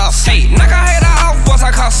 get lost. Hey, knock her head off, what's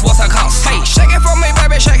her cost, what's her cost? Hey, shake it for me,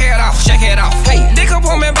 baby, shake it off, shake it off. Hey, dick up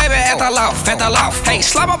on me, baby, at the loft, at the loft. Hey,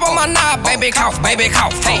 slap up on my knob, baby, cough, baby,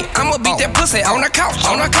 cough. Hey, I'ma beat that pussy on the couch,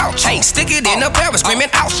 on the couch. Hey, stick it in the pelvis, screaming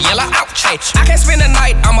ouch, yellow ouch. Hey, I can't spend the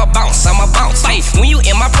night, I'ma bounce, I'ma bounce. Hey, when you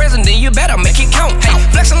in my presence, then you better make it count. Hey,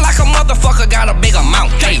 flexing like a motherfucker, got a big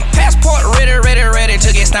amount. Hey, passport ready, ready, ready to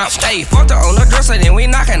get stomped. Hey, fucked her on the dresser, then we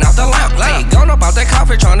knocking out the lamp. Hey, gone about that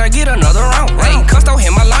coffee, tryna get another round. Hey, cussed out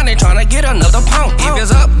hit my line, they tryna get another pound. If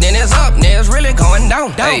it's up, then it's up, then it's really going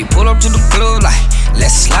down. Hey, pull up to the club like,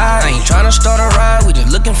 let's slide. I ain't tryna start a ride, we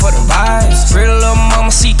just looking for the vibes. Pretty little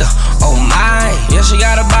mamacita, oh my. Yeah, she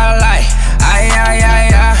got a body like, ay, ay, ay,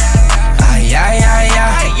 ay. Ay, ay, ay,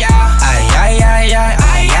 ay. Ay, ay, ay, ay.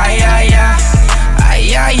 Ay, ay, ay, ay.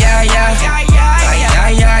 Ay, ay, ay, ay.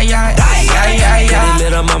 Ay, ay, ay, ay. Pretty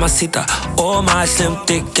little mamacita, oh my, slim,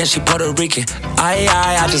 thick, and she Puerto Rican.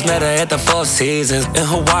 I just met her at the Four Seasons in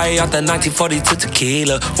Hawaii off that 1942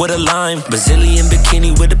 tequila with a lime, Brazilian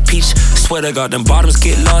bikini with a peach. Swear to God, them bottoms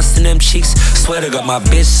get lost in them cheeks. Swear to God, my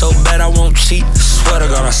bitch so bad I won't cheat. Swear to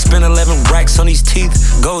God, I spent 11 racks on these teeth.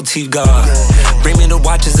 Gold teeth, God. Bring me the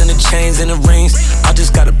watches and the chains and the rings. I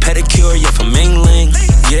just got a pedicure, yeah, from England.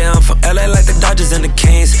 Yeah, I'm from LA like the Dodgers and the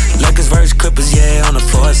Kings. Lakers versus Clippers, yeah, on the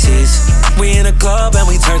Four Seas. We in the club and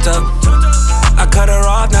we turned up. I cut her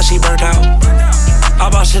off, now she burnt out. I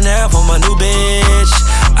bought Chanel for my new bitch.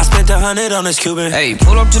 I spent 100 on this Cuban. Hey,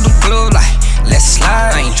 pull up to the club like, let's slide.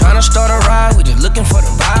 I ain't tryna start a ride, we just looking for the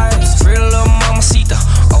vibes. Pretty little mamacita,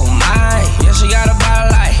 oh my. Yeah, she got a body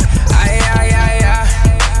like, ay, ay, ay, ay.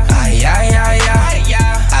 Ay, ay, ay, ay.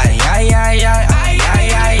 Ay, ay, ay, ay. Ay,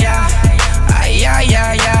 ay, ay, ay. Ay, ay,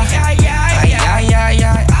 ay, ay. Ay, ay, ay,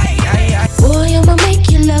 ay. Boy, I'ma make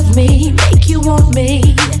you love me, make you want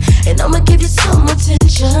me, and I'ma give you some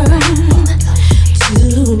attention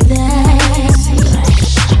tonight.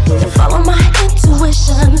 Follow my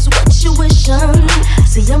intuition, is what you wishin'.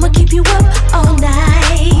 See, I'ma keep you up all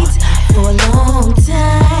night for a long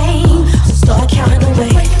time. So start counting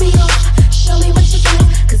away. Break me off, show me what you got,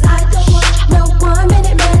 'cause I don't want no 1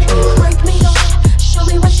 minute man. Break me off, show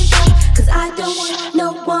me what you got, 'cause I don't want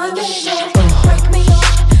no 1 minute man. Break me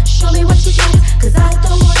off, show me what you got, 'cause I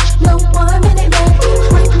don't want no 1 minute man.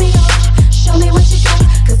 Break me off, show me what you got,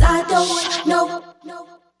 'cause I don't want no.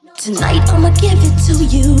 Tonight I'ma give it to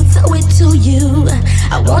you, throw it to you.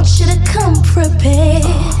 I want you to come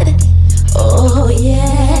prepared. Oh yeah.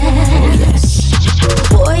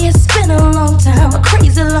 Boy, it's been a long time, a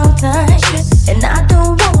crazy long time, and I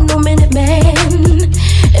don't want no minute man,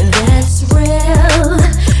 and that's real.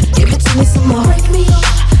 Give it to me some more. Break me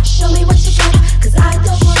off, show me what you got, 'cause I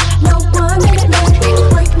don't want no 1 minute man.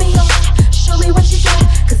 Break me off, show me what you got,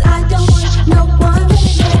 'cause I don't want no 1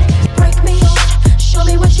 minute man. Break me off, show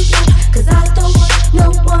me what you got, 'cause I don't want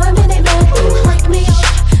no 1 minute man. Break me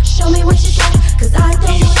off, show me what you got, 'cause I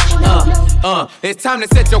don't want no. It's time to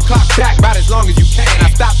set your clock back about as long as you can. I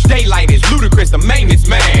stop daylight, it's Ludacris, the maintenance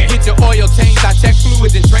man. Get your oil changed, I check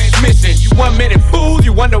fluids and transmission. You 1 minute fools,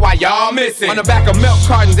 you wonder why y'all missing. On the back of milk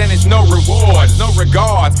cartons and it's no rewards, no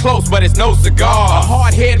regards. Close, but it's no cigar. A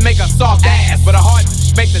hard head make a soft ass, but a hard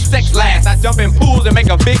make the sex last. I jump in pools and make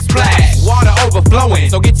a big splash. Water overflowing,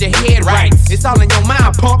 so get your head right. It's all in your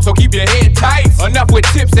mind, pump, so keep your head tight. Enough with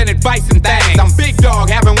tips and advice and things. I'm big dog,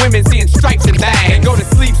 having women seeing stripes and things. They go to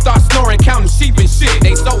sleep, start snoring, counting sheep and shit.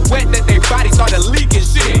 They so wet that their bodies start to leak and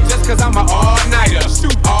shit. Just 'cause I'm an all-nighter,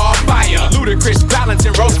 shoot all fire. Ludacris balance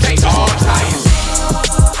and rotate all tires.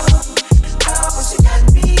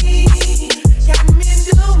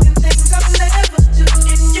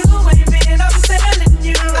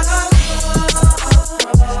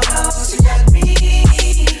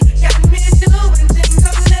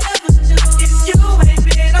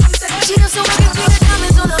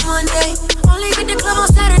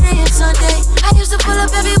 Pull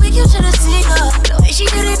up every week, you should've seen her. The way she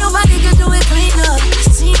did it, nobody could do it cleaner.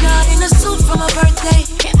 Seen her in a suit for my birthday.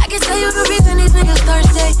 I can tell you the reason it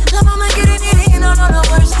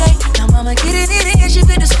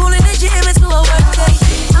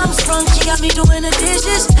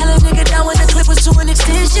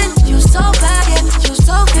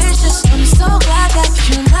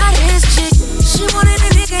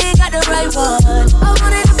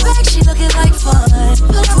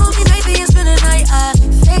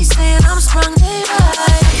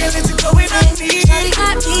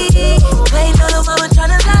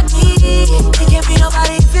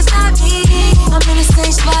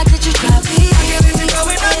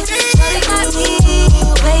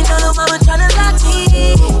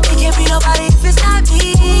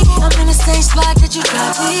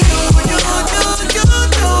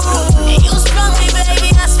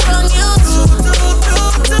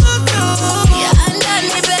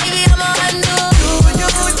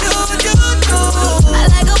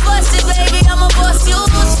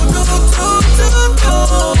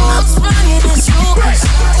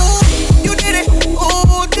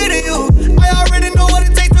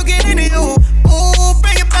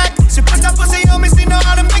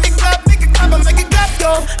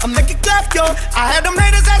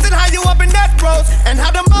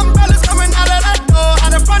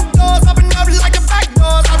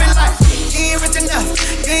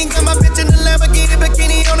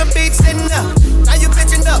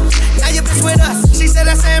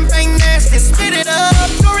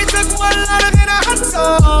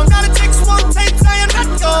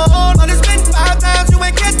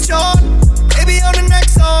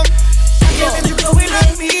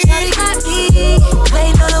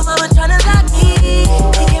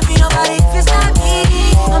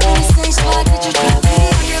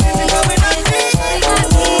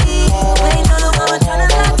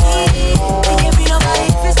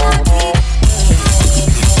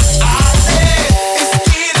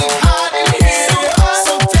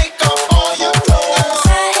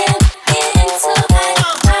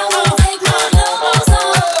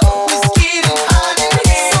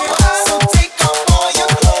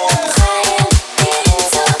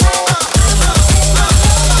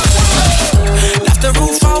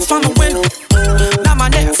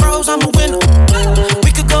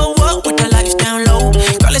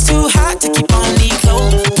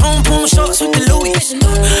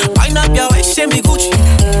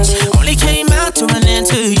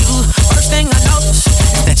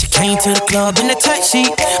club in the tight sheet,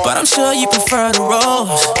 but I'm sure you prefer the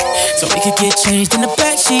rolls. So we could get changed in the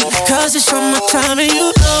backseat, cause it's summertime and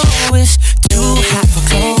you know it's too hot for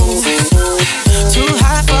clothes. Too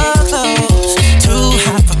hot for clothes. Too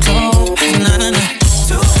hot for clothes. Nah, nah, nah.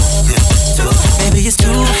 Baby, it's too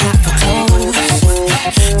hot for clothes.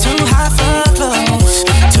 Too hot for clothes.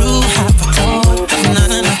 Too hot for clothes. Nah,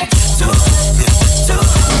 nah, nah.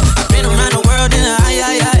 I've been around the world in a I.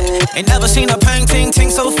 Ain't never seen a pang ting ting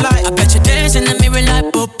so fly. I bet you dance in the mirror like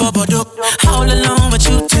boop boop boop doop. All alone, but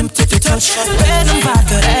you tempted to touch. Red and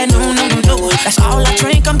vodka, that no. That's all I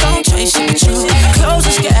drink. I'm gon' chase it with you. Clothes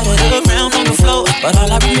are scattered around on the floor, but all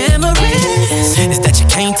I remember is that you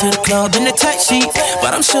came to the club in the tight sheet,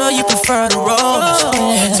 but I'm sure you prefer the rolls.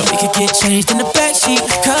 So we could get changed in the backseat,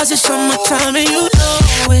 cause it's summertime and you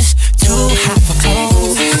know it's too hot for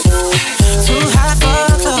clothes. Too hot for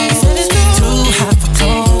clothes. Too hot for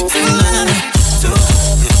clothes. Nah, nah, nah.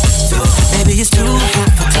 Baby, it's too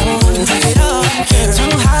hot for clothes. Too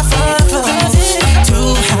hot for clothes.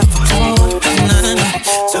 Too hot for clothes. Nah, nah, nah.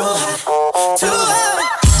 Too hot. Too hot.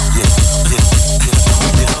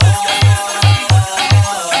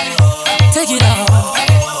 Take it off,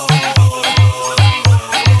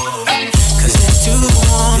 cause it's too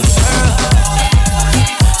warm, girl.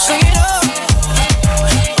 Swing it up.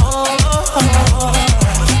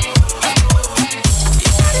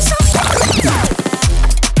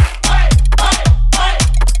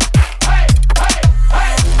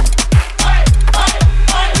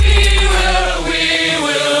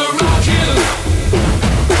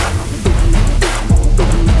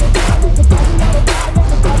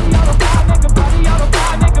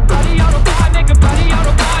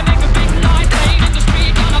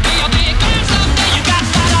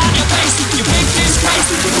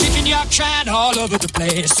 All over the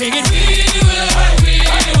place, singing, we will rock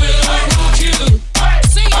you.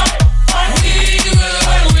 Sing it. We will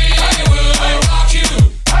rock you.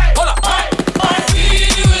 Hold up. We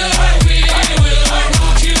will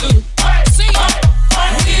rock you. Sing it.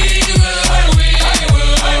 We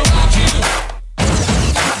will rock you.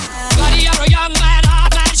 Buddy, you're a young man,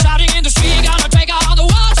 hard man, shouting in the street, gonna take all the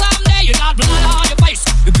world someday. You got blood on your face,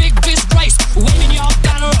 you big disgrace, waving your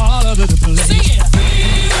banner all over the place. Sing it.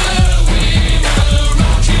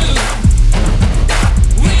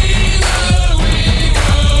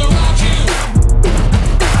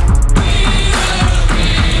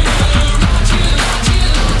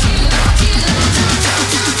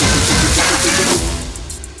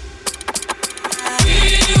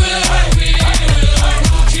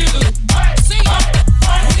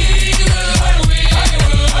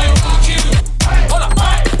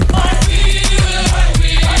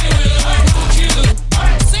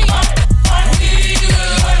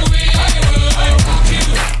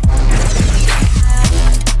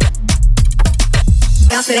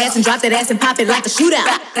 And drop that ass and pop it like a shootout.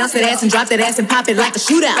 Bounce that ass and drop that ass and pop it like a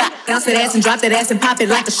shootout. Bounce that ass and drop that ass and pop it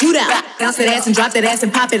like a shootout. Bounce that ass and drop that ass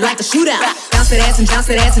and pop it like a shootout. Bounce that ass and bounce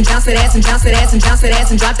that ass and bounce that ass and bounce that ass and bounce that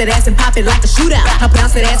ass and drop that ass and pop it like a shootout.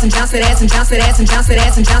 Bounce that ass and bounce that ass and bounce that ass and bounce that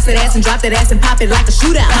ass and bounce that ass and drop that ass and pop it like a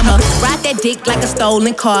shootout. I'ma ride that dick like a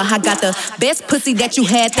stolen car. I got the best pussy that you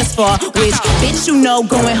had thus far. Which bitch you know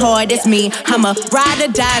going hard, it's me. I'ma ride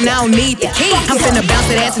or die and I don't need the key. I'm finna bounce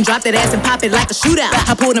that ass and drop that ass and pop it like a shootout.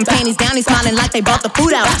 I pull them panties down, he's smiling like they brought the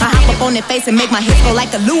food out. I hop up on their face and make my hips go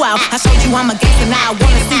like a luau. I showed you I'm a gangster, now I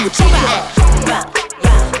wanna see what you got.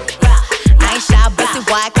 I ain't shy, bustin'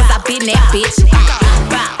 wide, cause I been that bitch.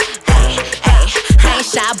 I ain't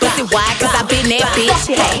shy, bustin' wide, cause I been that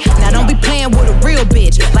bitch. Hey, now don't be playing with a real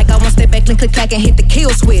bitch. Like I won't step back, click, click, clack, and hit the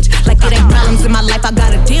kill switch. Like it ain't problems in my life I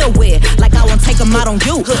gotta deal with. Like I won't take them out on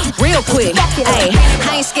you, real quick. Hey,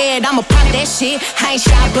 I ain't scared, I'ma pop that shit. I ain't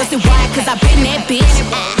shy, bustin' wide, cause I been that bitch.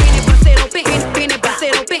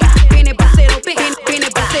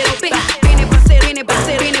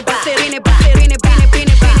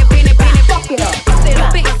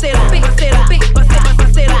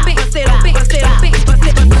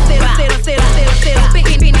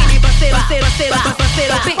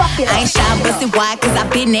 I ain't shy, bustin' wide, cause I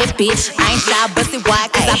been that bitch. I ain't shy, bustin'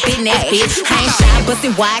 wide, cause I been that bitch. I ain't shy,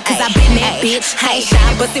 bustin' wide, cause I been that bitch. I ain't shy,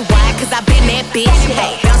 bustin' wide, cause I been that bitch.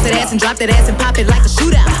 Hey, bounce that ass and drop that ass and pop it like a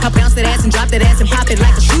shootout. I bounce that ass and drop that ass and pop it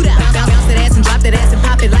like a shootout. Bounce that ass and drop that ass and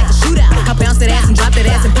pop it like a shootout. I bounce that ass and drop that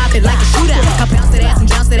ass and pop it like a shootout. I bounce that ass and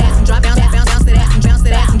bounce that ass and drop bounce that ass and bounce that ass and bounce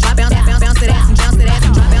that ass and drop bounce that ass and bounce that ass and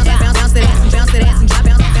drop bounce that ass and bounce that ass and bounce that ass and drop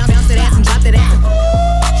bounce that ass and drop that ass.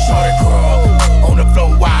 Shorty girl on the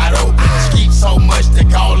floor wide open. Skeet so much they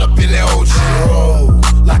call up in the ocean. Roll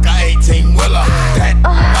like a 18-wheeler. That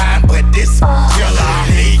fine, but this killer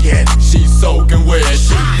leaking. She soaking wet,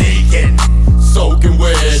 she leaking.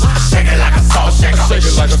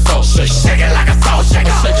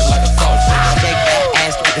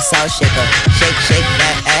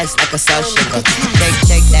 like a salt shaker.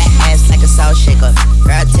 Shake that ass like a salt shaker.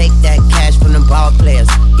 Girl, take that cash from them ball players.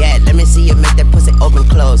 Yeah, let me see you make that pussy open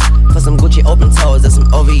close. Put some Gucci open toes and some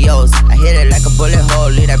OVOs. I hit it like a bullet hole,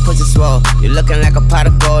 leave that pussy swole. You looking like a pot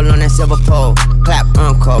of gold on that silver pole. Clap,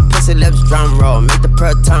 encore, pussy lips, drum roll. Make the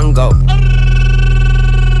pearl tongue go.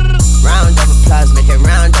 Round of applause, make it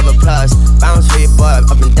round of applause. Bounce for your boy,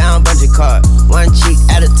 up and down, bungee cord. One cheek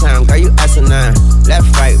at a time, girl, you asinine. Left,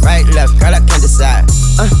 right, left, girl, I can't decide.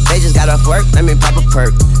 They just got off work, let me pop a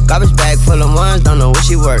perk. Garbage bag full of ones, don't know where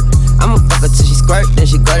she work. I'ma fuck her till she squirt, then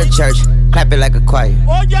she go to church. Clap it like a choir.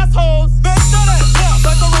 Oh yes, hoes, make that clap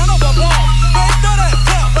like the run of applause. Make that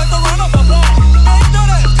clap like the run of applause. Make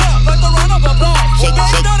that clap like the run of applause. Shake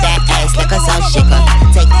that ass like a salt shaker.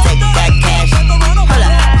 Take that cash. Pull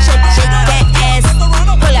up, shake that ass.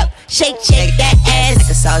 Pull up, shake that ass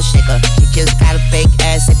like a salt shaker. She just got a fake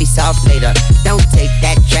ass, it be soft later. Don't take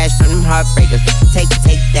that trash from them heartbreakers. Take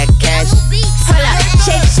that cash. Pull up,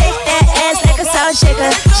 shake that ass like a salt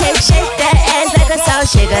shaker. Shake that ass like a salt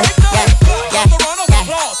shaker. Yeah.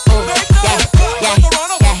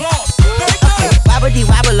 Okay,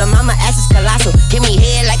 wobble, mama ass is colossal. Give me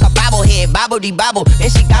head like a bobblehead, bobble.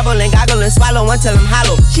 And she gobble and goggle and swallow until I'm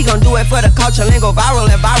hollow. She gon' do it for the culture and go viral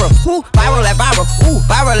and viral. Who? Viral and viral. Ooh,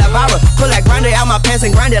 viral and viral. Pull that grinder out my pants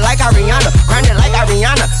and grind it like Ariana. Grind it like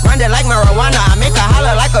Ariana. Grind it like marijuana. I make her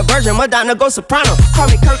holler like a virgin. Madonna go soprano. Call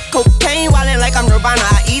me Kurt Cocaine, wildin' like I'm Nirvana.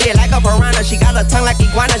 I eat it like a piranha. She got a tongue like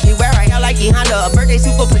iguana. She wear her hair like E Honda. A birthday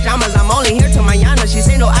suit for pajamas. I'm only here till mañana. She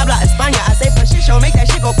say no habla España. I say for shit show. Make that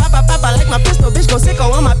shit go papa like my pistol. Bitch go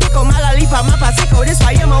sicko on my pico. Mala lipa, my pasico. This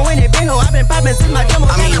why I'm when it been ho. I've been poppin' since my demo.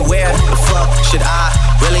 I mean, where the fuck should I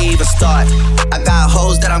really even start? I got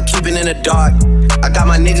hoes that I'm keeping in the dark. I got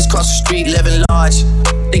my niggas cross the street living large.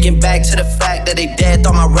 Thinking back to the fact that they dead,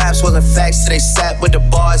 thought my raps wasn't facts, so they sat with the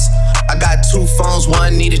bars. I got 2 phones,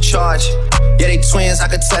 one need a charge. Yeah, they twins, I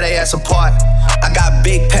could tell they ass apart. I got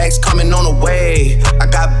big packs coming on the way. I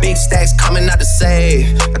got big stacks coming out to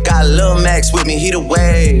save. I got Lil Max with me, he the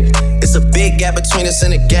wave. It's a big gap between us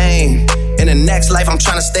in the game. In the next life, I'm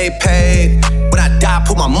tryna stay paid. When I die,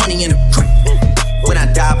 put my money in the grave. When I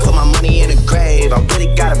die, put my money in the grave. I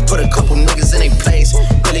really gotta put a couple niggas in their place.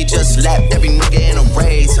 Really just lapped every nigga in a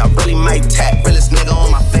race. I really might tap realest nigga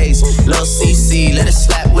on my face. Lil CC, let it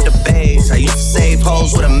slap with the bass. I used to save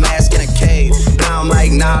hoes with a mask in a cave. Now I'm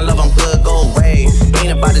like, nah, love, I'm good, go away.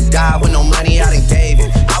 Ain't about to die with no money, I done gave it.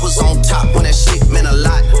 I was on top when that shit meant a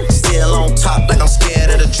lot. Still on top like I'm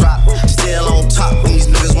scared of the drop. Still on top when these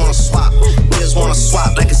niggas wanna swap. Niggas wanna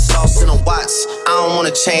swap like it's sauce in a Watts. I don't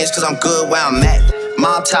wanna change cause I'm good where I'm at.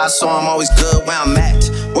 Mob tie, so I'm always good where I'm at.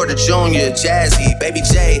 Word to Junior, Jazzy, Baby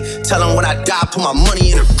J. Tell him when I die, put my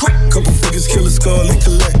money in a crack. Couple figures, kill a skull and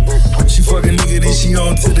collect. She fuck a nigga, then she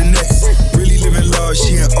on to the next. Really living large,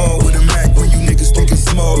 she in all with a Mac. When you niggas think it's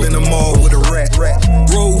small in the mall with a rat.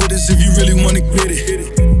 Roll with us if you really wanna get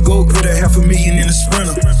it. Go get a $500,000 in a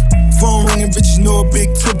Sprinter. Phone ringing, bitches know a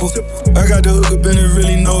big tipple. I got the hook up and there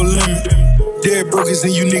really no limit. Dead brokers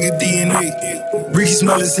and you nigga DNA. Ricky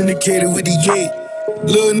Smell is indicated with the gate.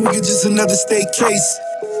 Little nigga, just another state case.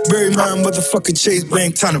 Bury my motherfucking Chase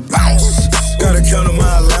Bank, time to bounce. Gotta count on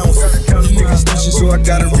my allowance. You niggas snitching, so I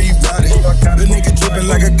gotta reroute it. The nigga drippin'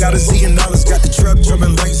 like I got $1 zillion. Got the trap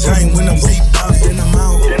jumping like Zayn when I'm rebounded. Then I'm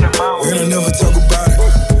out, and I never talk about it.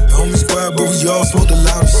 The homie squad, but we all smoke the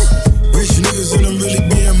loudest. Rich niggas and I'm really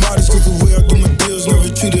being modest. Cause the way I do my deals, never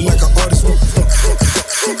treated like an artist.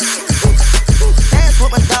 Dance with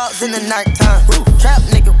my dogs in the nighttime. Trap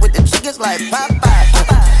nigga with the chickens like Popeye.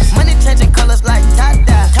 Money changing colors like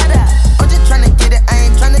tie-dye. I'm just tryna get it, I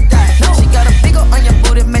ain't tryna die. She got a big ol' on your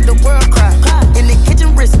booty, make the world cry. In the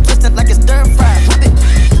kitchen, wrist twisted like it's stir fry.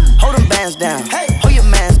 Hold them bands down, hold your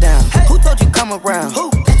mans down. Who told you come around?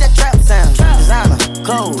 It's that trap sound. Designer,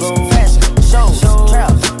 clothes, fashion, shows,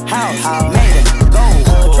 trap, house, made it, gold.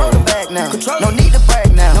 Control the bag now, no need to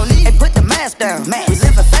brag now. Hey, put the mask down, we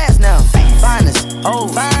living fast now. Finest,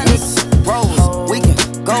 old, finest, rose, we can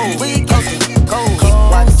go, keep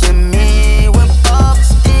watching me whip up,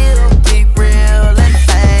 still keep real and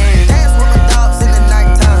fame. Dance with my dogs in the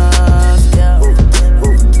nighttime.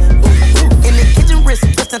 In the kitchen, wrist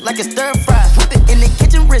twisted like it's stir fry. Whip it in the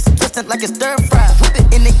kitchen, wrist twisted like it's stir fry. Whip it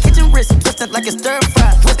in the kitchen, wrist twisted like it's stir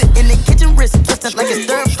fry. Whip it in the kitchen, wrist twisted like it's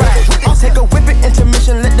stir fry. I'll take a whip it,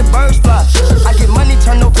 intermission, let the birds fly. I get money,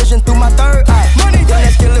 turn no vision through my third eye. Money, down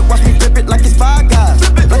that skillet, watch me flip it like it's Five Guys.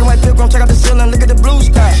 Black and white pilgrim, check out the ceiling, look at the blue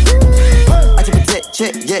sky. I take a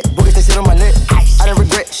check, yeah, boogers they sit on my lip. I done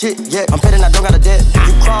regret shit yet. I'm betting I don't got a debt.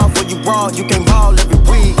 You crawl for you raw, you can't ball every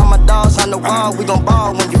week. All my dogs on the wall, we gon'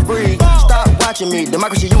 ball when you free. Stop watching me,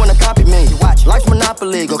 democracy, you wanna copy me. Life's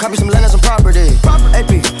monopoly, go copy some land and some property.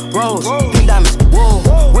 AP, Rose, pink diamonds,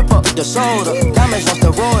 whoa. Whip up the soda, diamonds on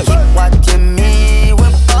steroids. Keep watching me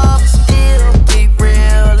whip up, still be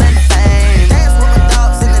real and famous. Dance with my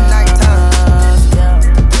dogs in the nighttime.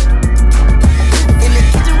 In the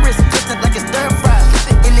kitchen, wrist twisted like it's stir fry.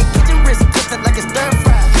 In the kitchen, wrist twisted like it's stir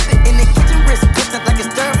fry. In the kitchen, wrist twisted like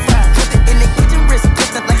it's stir fry. In the kitchen, wrist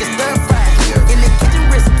twisted like it's stir fry. In the kitchen,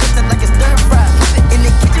 wrist twisted like it's stir fry. In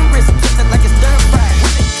the kitchen, wrist twisted like it's stir fry.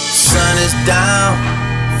 Sun is down,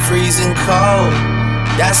 freezing cold.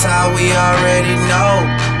 That's how we already know.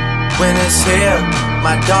 When it's here,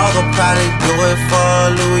 my dog will probably do it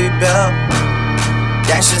for Louis Bell.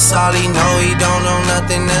 That's just all he know, he don't know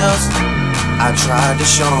nothing else. I tried to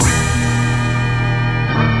show him.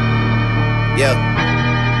 Yeah,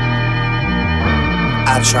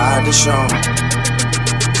 I tried to show him.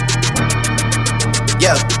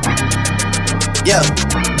 Yeah, yeah,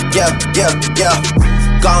 yeah, yeah, yeah.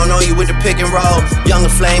 Gone on you with the pick and roll. Younger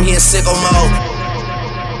flame, he in sicko mode.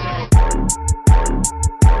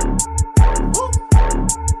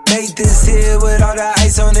 Made this here with all the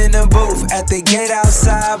ice on in the booth. At the gate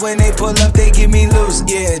outside, when they pull up, they give me loose.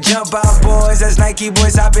 Yeah, jump out, boys. That's Nike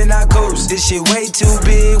boys hopping our coast. This shit way too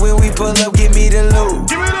big. When we pull up, give me the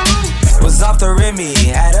loot. Was off the Remy,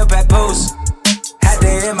 had up at post. Had to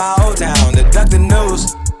hit my old town to duck the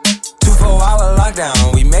news. 24-hour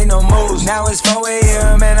lockdown, we made no moves. Now it's 4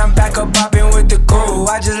 a.m. and I'm back up popping with the crew.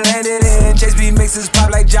 I just landed in Chase B mixes pop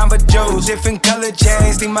like Jamba Joe's. Different color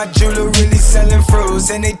chains, think my jeweler really selling fruits.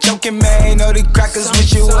 And they joking, man, know the crackers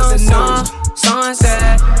wish it was the news.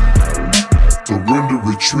 Sunset. Surrender,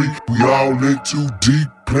 retreat, we all in too deep.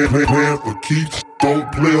 Plan for keeps, don't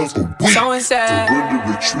play us a week. Surrender,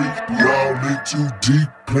 retreat, we all in too deep.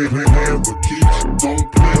 Plan for keeps,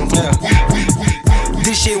 don't play us a week.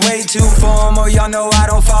 This shit way too formal, y'all know I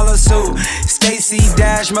don't follow suit. Stacy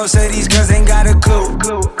Dash, most of these girls ain't got a clue.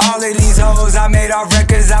 All of these hoes I made off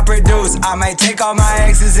records I produce. I might take all my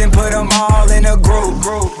exes and put them all in a group.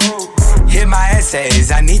 Hit my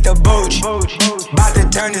essays, I need the booch. About to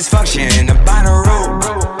turn this function into Bonnaroo.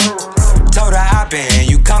 Told her hop in,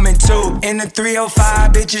 you coming too. In the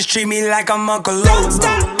 305, bitches treat me like I'm Uncle Luke.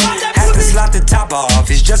 Had to slot the top off,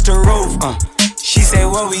 it's just a roof. She said,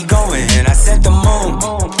 where we going? I said the moon.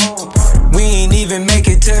 We ain't even make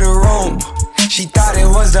it to the room. She thought it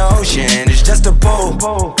was the ocean, it's just a pool.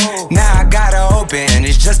 Now I gotta open,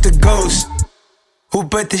 it's just a ghost. Who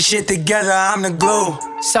put this shit together? I'm the glue.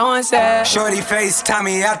 Someone said, shorty face,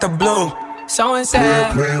 Tommy out the blue. Someone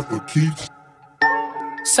said, plan for keeps.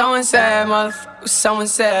 Someone said, motherfucker, someone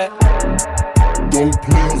said, don't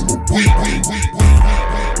play us a week.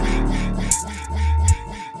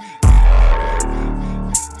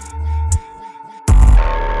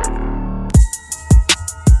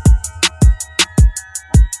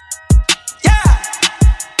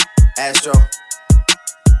 Astro.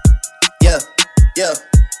 Yeah, yeah.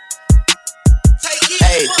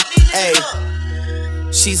 Hey, hey.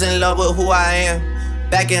 She's in love with who I am.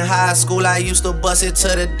 Back in high school, I used to bust it to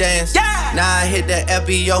the dance. Yeah. Now I hit the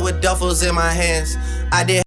FBO with duffels in my hands. I did